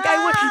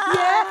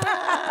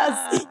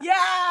 I would,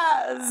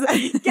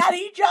 yes, get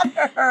each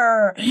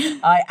other.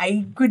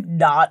 I could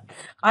not.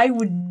 I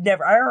would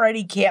never. I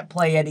already can't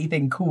play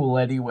anything cool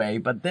anyway,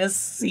 but this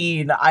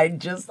scene, I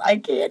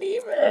can't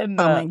even.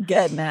 Oh my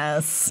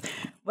goodness.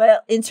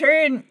 Well, in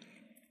turn,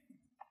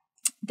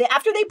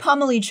 after they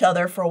pummel each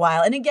other for a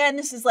while, and again,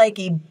 this is like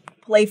a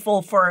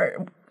playful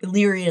for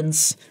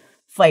Illyrians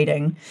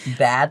fighting.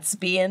 Bats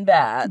being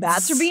bats.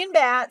 Bats are being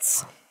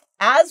bats.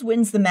 Az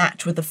wins the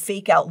match with a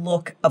fake-out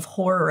look of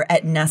horror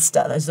at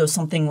Nesta, as though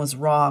something was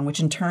wrong, which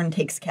in turn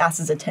takes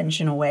Cass's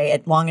attention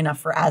away long enough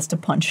for Az to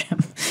punch him.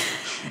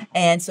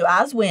 And so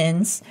Az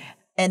wins,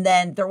 and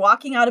then they're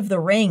walking out of the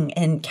ring,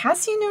 and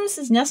Cassian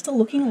notices Nesta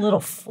looking a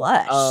little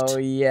flushed. Oh,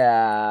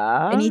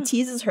 yeah. And he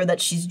teases her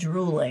that she's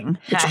drooling,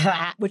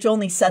 which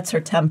only sets her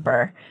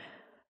temper.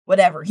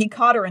 Whatever. He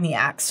caught her in the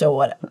act, so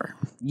whatever.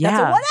 Yeah.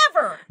 That's a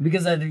whatever.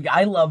 Because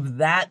I love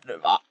that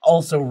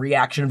also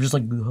reaction of just I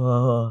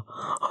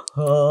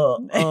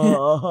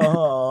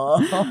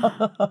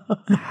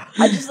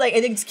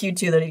think it's cute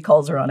too that he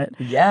calls her on it.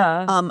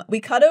 Yeah.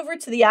 We cut over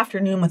to the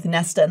afternoon with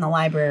Nesta in the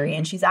library,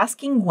 and she's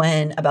asking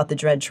Gwen about the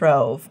Dread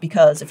Trove,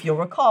 because if you'll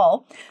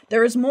recall,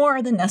 there is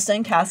more than Nesta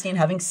and Cassian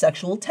having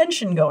sexual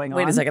tension going on.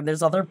 Wait a second,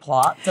 there's other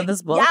plots in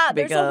this book? Yeah,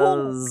 there's a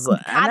whole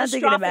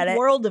catastrophic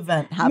world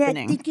event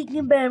happening. Not thinking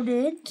about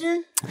it.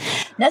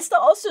 Nesta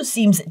also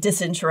seems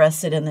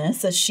disinterested in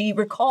this, as she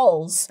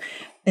recalls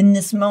in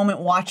this moment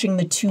watching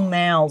the two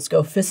males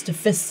go fist to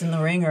fist in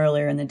the ring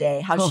earlier in the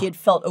day, how she had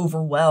felt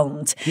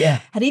overwhelmed.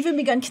 Yeah. Had even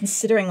begun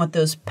considering what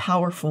those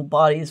powerful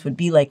bodies would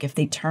be like if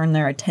they turned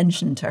their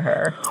attention to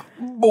her.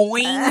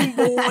 Boing,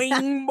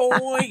 boing,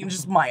 boing.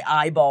 Just my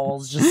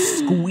eyeballs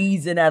just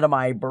squeezing out of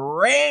my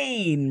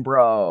brain,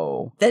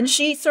 bro. Then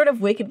she sort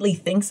of wickedly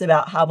thinks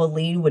about how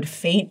Elaine would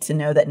faint to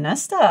know that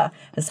Nesta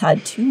has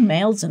had two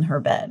males in her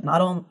bed,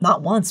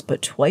 not once,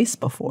 but twice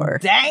before.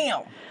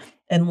 Damn.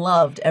 And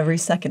loved every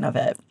second of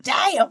it.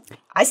 Damn.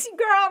 I see,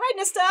 girl. All right,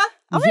 Nesta.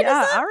 All right,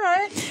 Nesta. All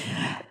right.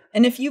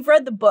 And if you've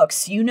read the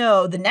books, you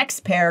know the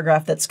next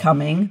paragraph that's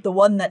coming, the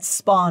one that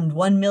spawned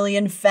 1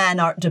 million fan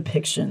art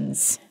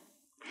depictions.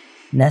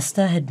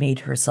 Nesta had made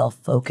herself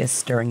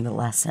focus during the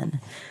lesson,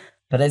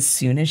 but as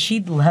soon as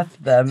she'd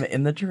left them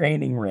in the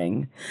training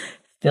ring,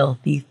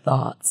 filthy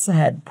thoughts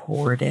had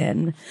poured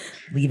in,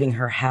 leaving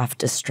her half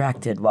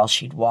distracted while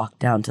she'd walked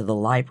down to the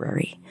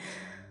library.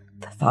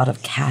 The thought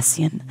of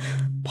Cassian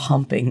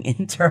pumping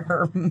into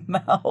her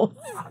mouth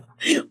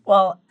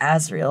while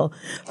Azriel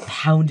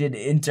pounded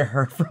into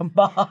her from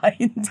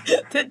behind.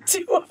 The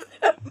two of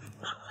them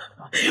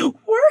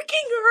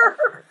working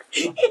her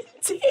in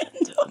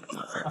tandem.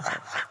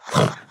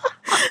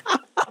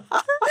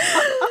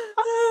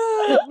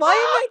 Why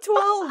am I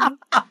 12?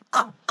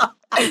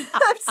 I'm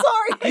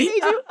sorry. I made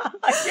you.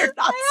 You're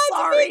not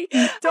sorry.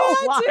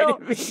 Don't lie to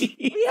me.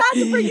 We had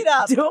to bring it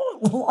up.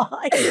 Don't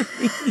lie to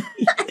me.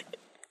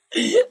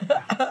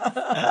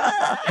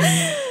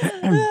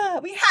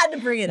 We had to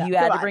bring it up. You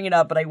had to bring it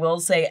up, but I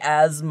will say,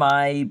 as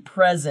my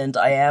present,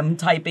 I am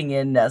typing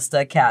in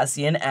Nesta,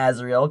 Cassian,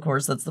 Azriel. Of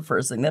course, that's the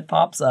first thing that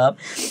pops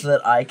up, so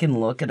that I can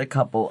look at a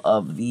couple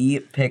of the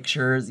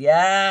pictures.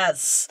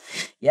 Yes!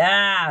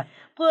 Yeah!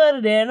 Put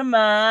it in a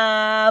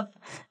mouth.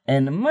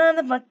 And a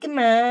motherfucking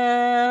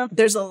mouth.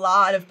 There's a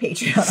lot of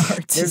Patreon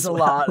art. There's a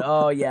lot.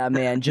 Oh, yeah,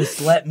 man.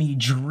 Just let me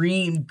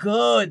dream.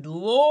 Good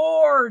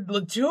Lord.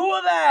 Look, 2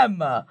 of them.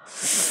 God,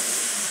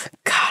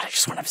 I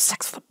just want to have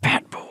sex with a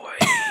bad boy.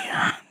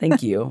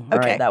 Thank you. All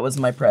right, that was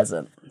my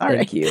present.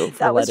 Thank you for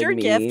that was your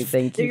letting me. gift.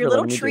 Thank you your for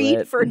little letting me treat do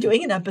it. for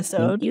doing an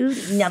episode. You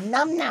num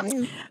num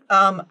num.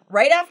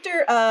 Right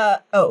after,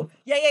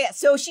 yeah.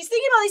 So she's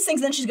thinking about these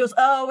things, and then she goes,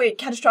 "Oh wait,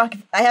 catastrophic.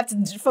 I have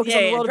to focus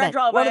on the world event."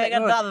 Dread Trove, I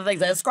got other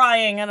things. It's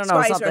crying. I don't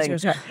know, something.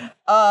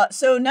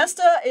 So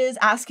Nesta is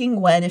asking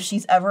Gwen if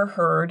she's ever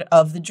heard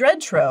of the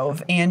Dread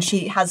Trove, and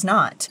she has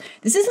not.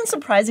 This isn't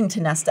surprising to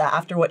Nesta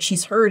after what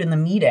she's heard in the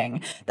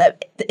meeting,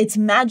 that its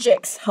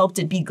magics helped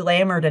it be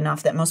glamored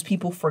enough that most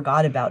people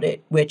forgot about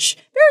it, which,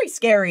 very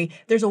scary.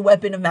 There's a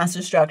weapon of mass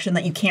destruction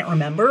that you can't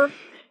remember.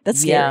 That's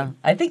scary. Yeah,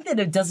 I think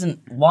that it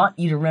doesn't want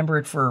you to remember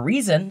it for a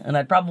reason, and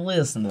I'd probably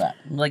listen to that.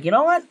 I'm like, you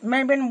know what?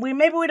 Maybe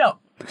we don't.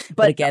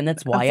 But again,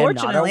 that's why I'm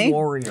not a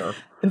warrior.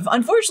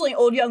 Unfortunately,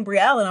 old young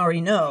Briallen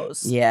already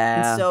knows.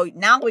 Yeah. And so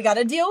now we got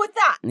to deal with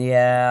that.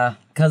 Yeah,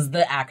 because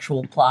the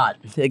actual plot.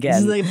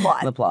 Again, the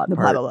plot. The plot. The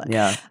part. plot.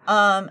 Yeah.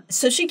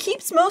 So she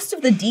keeps most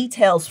of the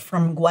details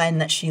from Gwen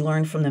that she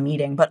learned from the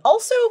meeting, but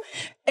also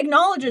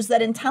acknowledges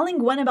that in telling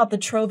Gwen about the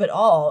Trove at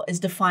all is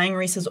defying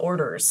Rhys's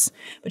orders.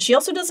 But she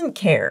also doesn't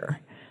care.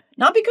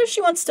 Not because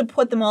she wants to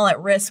put them all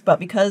at risk, but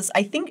because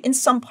I think in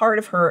some part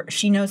of her,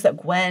 she knows that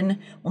Gwen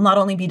will not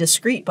only be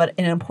discreet, but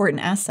an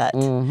important asset.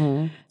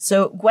 Mm-hmm.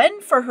 So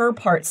Gwen, for her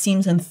part,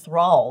 seems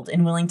enthralled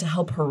and willing to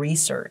help her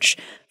research.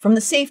 From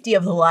the safety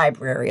of the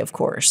library, of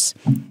course.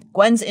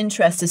 Gwen's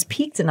interest is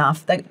piqued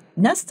enough that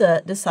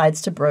Nesta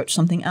decides to broach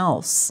something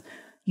else.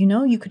 You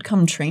know, you could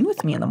come train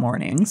with me in the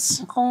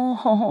mornings.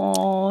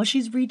 Oh,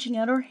 she's reaching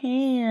out her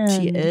hand.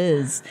 She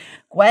is.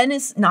 Gwen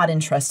is not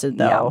interested,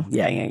 though.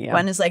 Yeah.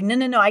 Gwen is like,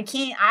 no, I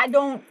can't. I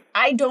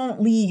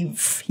don't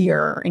leave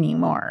here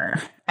anymore.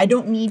 I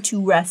don't need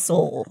to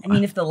wrestle. I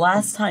mean, if the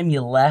last time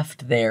you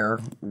left there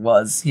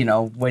was,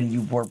 when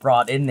you were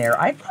brought in there,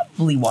 I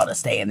probably want to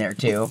stay in there,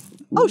 too.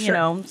 Oh,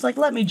 sure. It's like,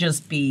 let me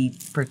just be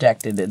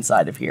protected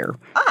inside of here.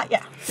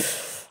 Yeah.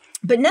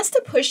 But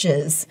Nesta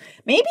pushes,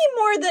 maybe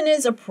more than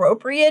is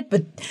appropriate,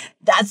 but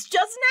that's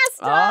just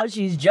Nesta. Oh,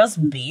 she's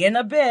just being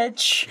a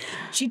bitch.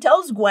 She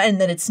tells Gwen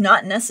that it's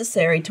not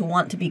necessary to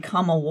want to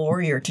become a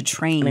warrior to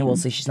train. I mean, we'll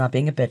see. She's not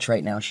being a bitch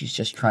right now. She's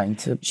just trying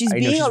to... She's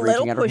being a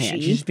little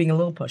pushy. She's being a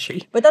little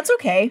pushy. But that's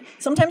okay.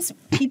 Sometimes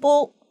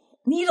people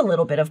need a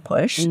little bit of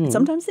push. And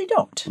sometimes they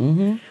don't.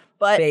 Mm-hmm.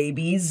 But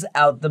babies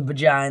out the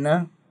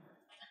vagina.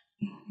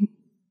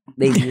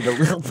 They need a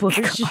little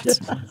push.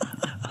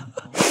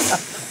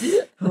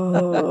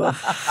 Very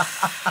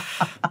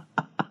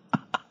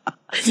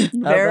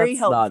that's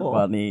helpful. Not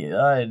funny.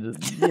 I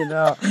just,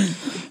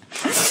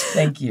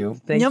 Thank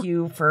you. Thank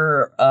you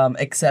for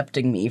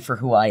accepting me for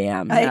who I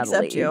am. I Natalie.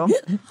 accept you.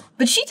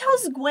 But she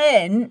tells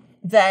Gwen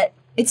that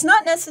it's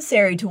not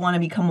necessary to want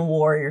to become a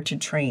warrior to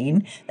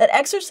train, that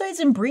exercise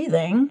and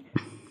breathing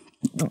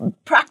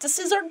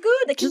practices are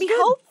good. They can be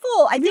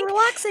helpful. I think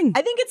relaxing.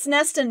 I think it's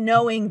Nesta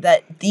knowing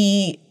that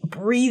the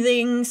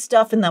breathing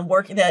stuff and the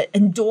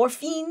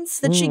endorphins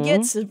that she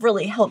gets has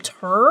really helped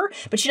her,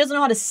 but she doesn't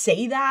know how to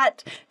say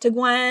that to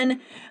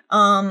Gwen.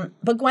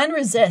 But Gwen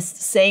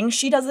resists, saying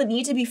she doesn't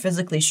need to be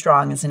physically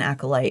strong as an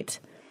acolyte.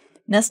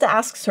 Nesta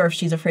asks her if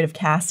she's afraid of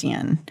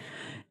Cassian.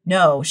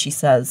 No, she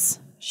says.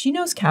 She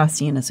knows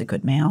Cassian is a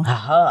good male.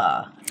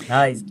 Aha.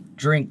 I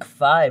drink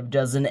 5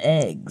 dozen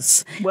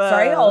eggs. Whoa.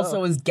 Sorry, I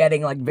also was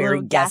getting very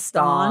Little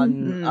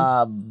Gaston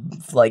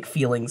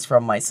feelings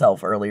from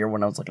myself earlier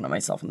when I was looking at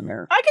myself in the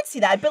mirror. I could see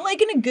that, but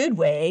in a good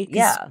way.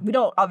 Yeah. We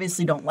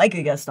obviously don't like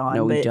a Gaston.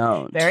 No, we but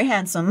don't. Very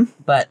handsome.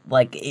 But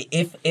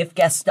if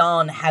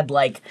Gaston had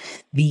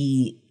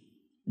the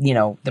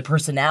the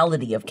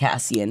personality of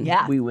Cassian,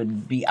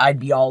 I'd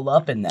be all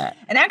up in that.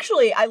 And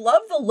actually, I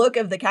love the look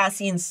of the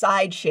Cassian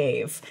side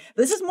shave.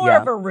 This is more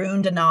of a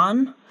Rune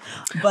Danon.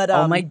 But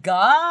oh my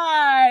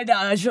god!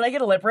 Should I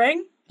get a lip ring?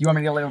 Do you want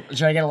me to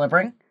should I get a lip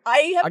ring?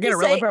 I have to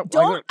say,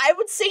 I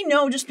would say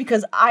no, just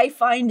because I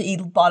find a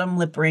bottom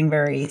lip ring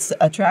very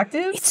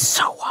attractive. It's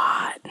so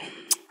hot.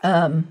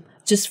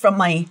 Just from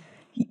my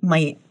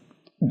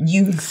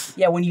youth.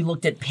 Yeah, when you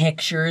looked at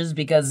pictures,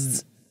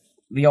 because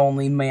the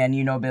only man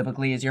you know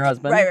biblically is your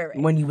husband. Right.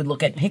 When you would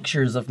look at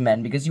pictures of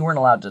men, because you weren't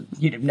allowed to,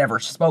 you'd never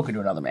spoken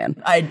to another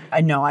man.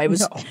 I know. I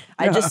was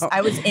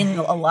in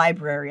a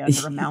library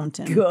under a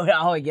mountain. Good.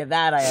 Oh, yeah,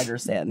 that I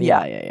understand.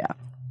 Yeah.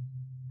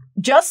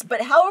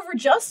 However,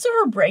 just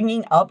her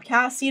bringing up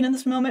Cassian in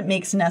this moment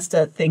makes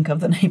Nesta think of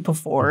the night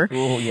before.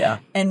 Oh, yeah.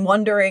 And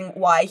wondering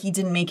why he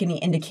didn't make any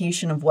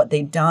indication of what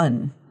they'd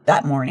done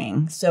that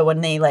morning. So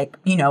when they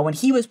when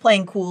he was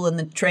playing cool in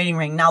the training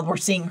ring, now we're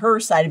seeing her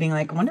side of being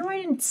like, I wonder why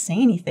I didn't say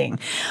anything.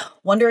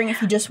 Wondering if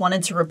he just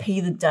wanted to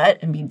repay the debt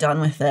and be done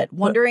with it.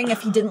 Wondering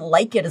if he didn't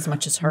like it as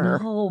much as her.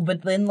 No,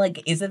 but then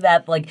isn't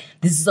that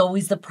this is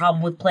always the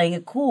problem with playing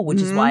it cool, which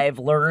is why I've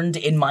learned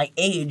in my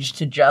age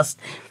to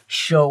just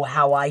show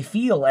how I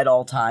feel at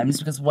all times,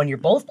 because when you're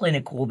both playing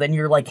it cool, then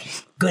you're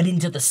good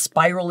into the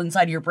spiral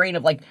inside of your brain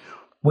of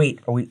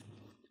wait, are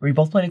we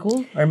both playing it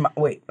cool? Or am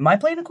I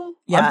playing it cool?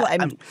 Yeah,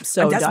 I'm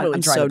so done.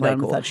 I'm so done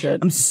with that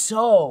shit. I'm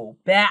so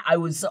bad.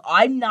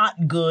 I'm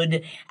not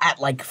good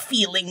at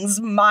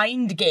feelings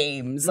mind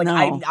games.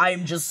 No.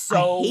 I'm just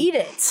so. I hate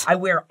it. I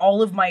wear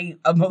all of my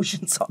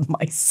emotions on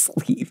my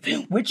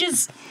sleeve, which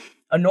is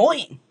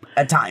annoying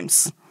at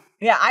times.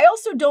 Yeah, I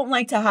also don't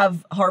like to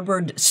have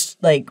harbored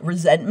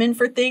resentment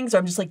for things. Or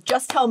I'm just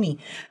just tell me.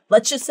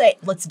 Let's just say,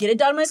 let's get it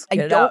done with. I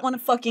don't want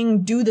to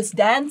fucking do this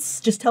dance.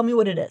 Just tell me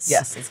what it is.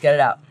 Yes, let's get it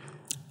out.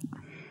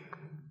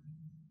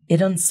 It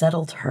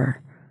unsettled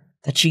her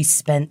that she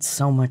spent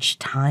so much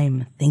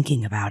time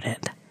thinking about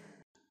it.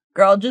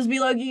 Girl, just be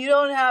like, you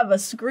don't have a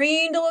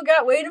screen to look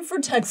at waiting for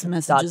text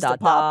messages to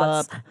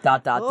pop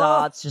up.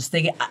 Dots. Just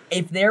thinking,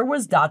 if there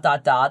was ...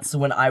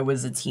 when I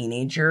was a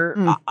teenager,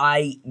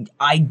 my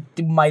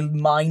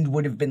mind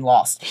would have been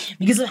lost.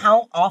 Because of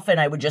how often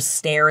I would just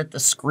stare at the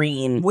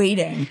screen.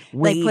 Waiting.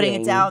 Putting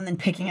it down and then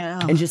picking it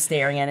up. And just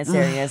staring at it. Put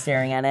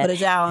it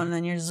down, and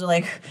then you're just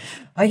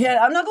I'm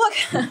not gonna look.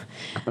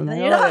 I'm not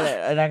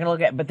gonna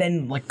look at it. But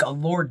then,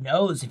 Lord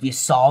knows if you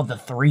saw the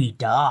 3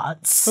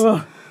 dots.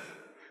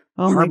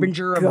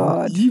 Harbinger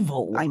of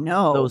evil. I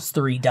know. Those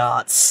 3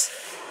 dots.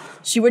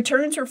 She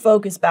returns her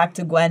focus back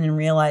to Gwen and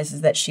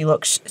realizes that she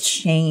looks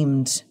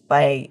shamed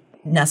by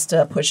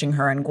Nesta pushing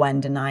her and Gwen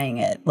denying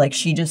it.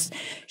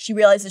 She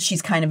realizes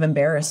she's kind of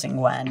embarrassing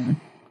Gwen.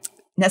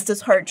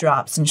 Nesta's heart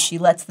drops and she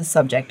lets the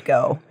subject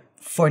go.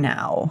 For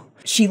now.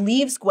 She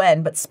leaves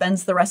Gwen, but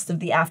spends the rest of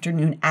the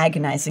afternoon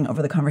agonizing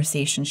over the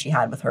conversation she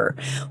had with her,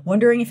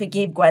 wondering if it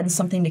gave Gwen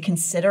something to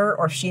consider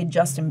or if she had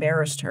just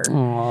embarrassed her.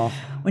 Aww.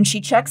 When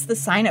she checks the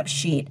sign-up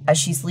sheet as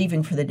she's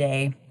leaving for the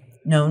day,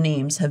 no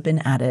names have been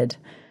added.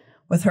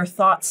 With her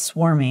thoughts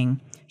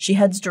swarming, she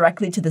heads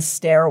directly to the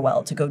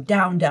stairwell to go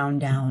down, down,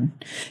 down.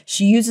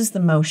 She uses the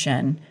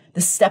motion,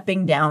 the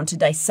stepping down, to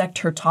dissect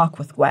her talk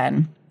with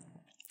Gwen.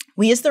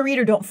 We as the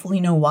reader don't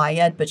fully know why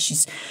yet, but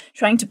she's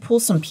trying to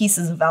pull some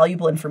pieces of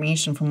valuable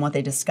information from what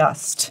they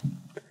discussed.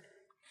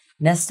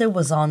 Nesta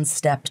was on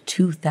step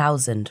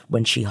 2000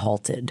 when she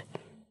halted.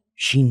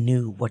 She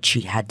knew what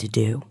she had to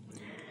do.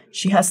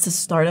 She has to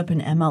start up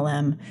an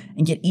MLM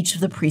and get each of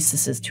the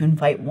priestesses to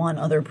invite one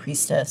other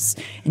priestess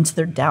into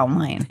their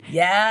downline.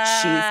 Yeah,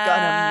 she's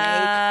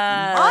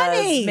gonna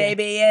make money.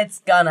 Maybe it's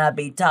gonna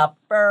be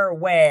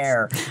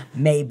Tupperware.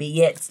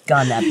 Maybe it's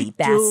gonna be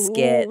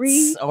baskets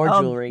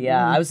jewelry.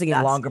 Yeah, I was thinking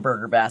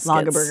Longaberger baskets.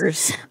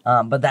 Longabergers.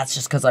 But that's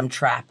just because I'm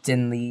trapped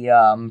in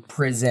the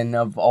prison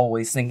of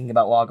always thinking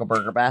about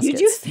Longaberger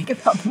baskets. You do think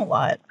about them a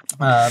lot.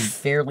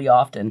 Fairly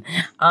often.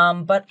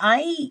 But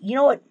you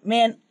know what,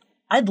 man?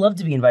 I'd love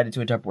to be invited to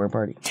a Tupperware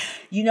party.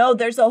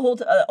 There's a whole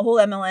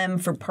MLM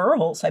for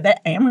pearls. I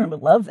bet Amryn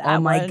would love that.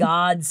 Oh my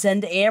God,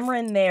 send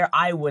Amryn there.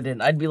 I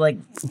wouldn't. I'd be like,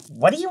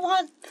 what do you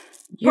want?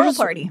 Pearl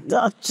party.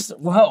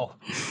 Whoa.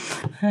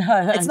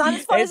 It's not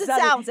as fun as it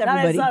sounds,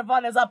 everybody. It's not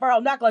fun as a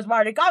pearl necklace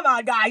party. Come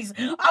on, guys.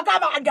 Oh,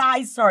 come on,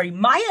 guys. Sorry,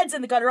 my head's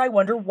in the gutter. I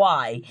wonder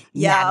why.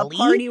 Yeah, Natalie? A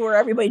party where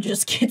everybody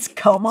just gets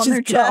cum on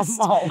their chest.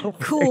 All over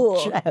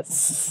cool. Their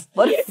chest.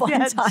 What a fun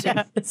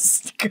time.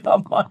 Just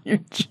cum on your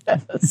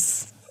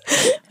chest.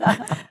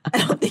 I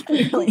don't think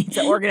we really need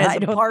to organize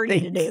a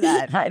party to do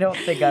that. I don't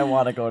think I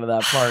want to go to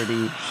that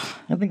party.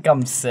 I think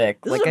I'm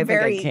sick. This is a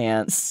very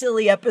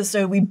silly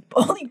episode. We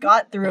only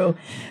got through,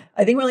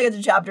 I think we only got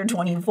to chapter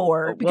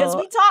 24 because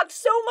we talked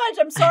so much.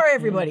 I'm sorry,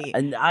 everybody.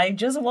 And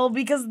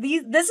because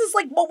this is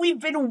what we've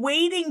been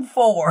waiting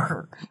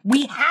for.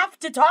 We have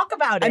to talk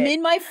about it. I'm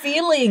in my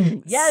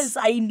feelings. Yes,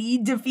 I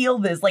need to feel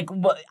this.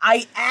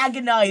 I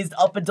agonized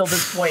up until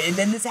this point, and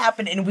then this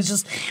happened, and it was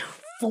just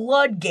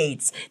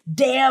floodgates,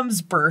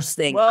 dams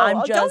bursting. Whoa, I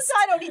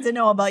don't need to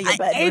know about your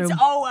bedroom.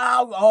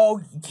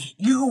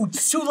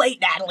 It's too late,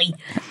 Natalie.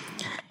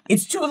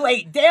 It's too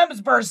late. Dams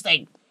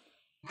bursting.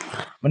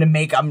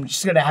 I'm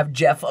just gonna have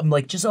Jeff. I'm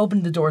just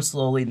open the door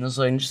slowly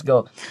and just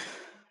go.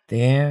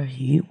 There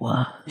he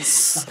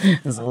was.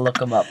 Just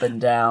look him up and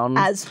down.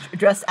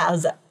 Dressed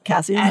as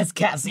Cassian. As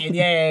Cassian,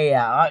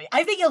 yeah.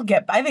 I think he'll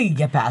get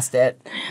past it.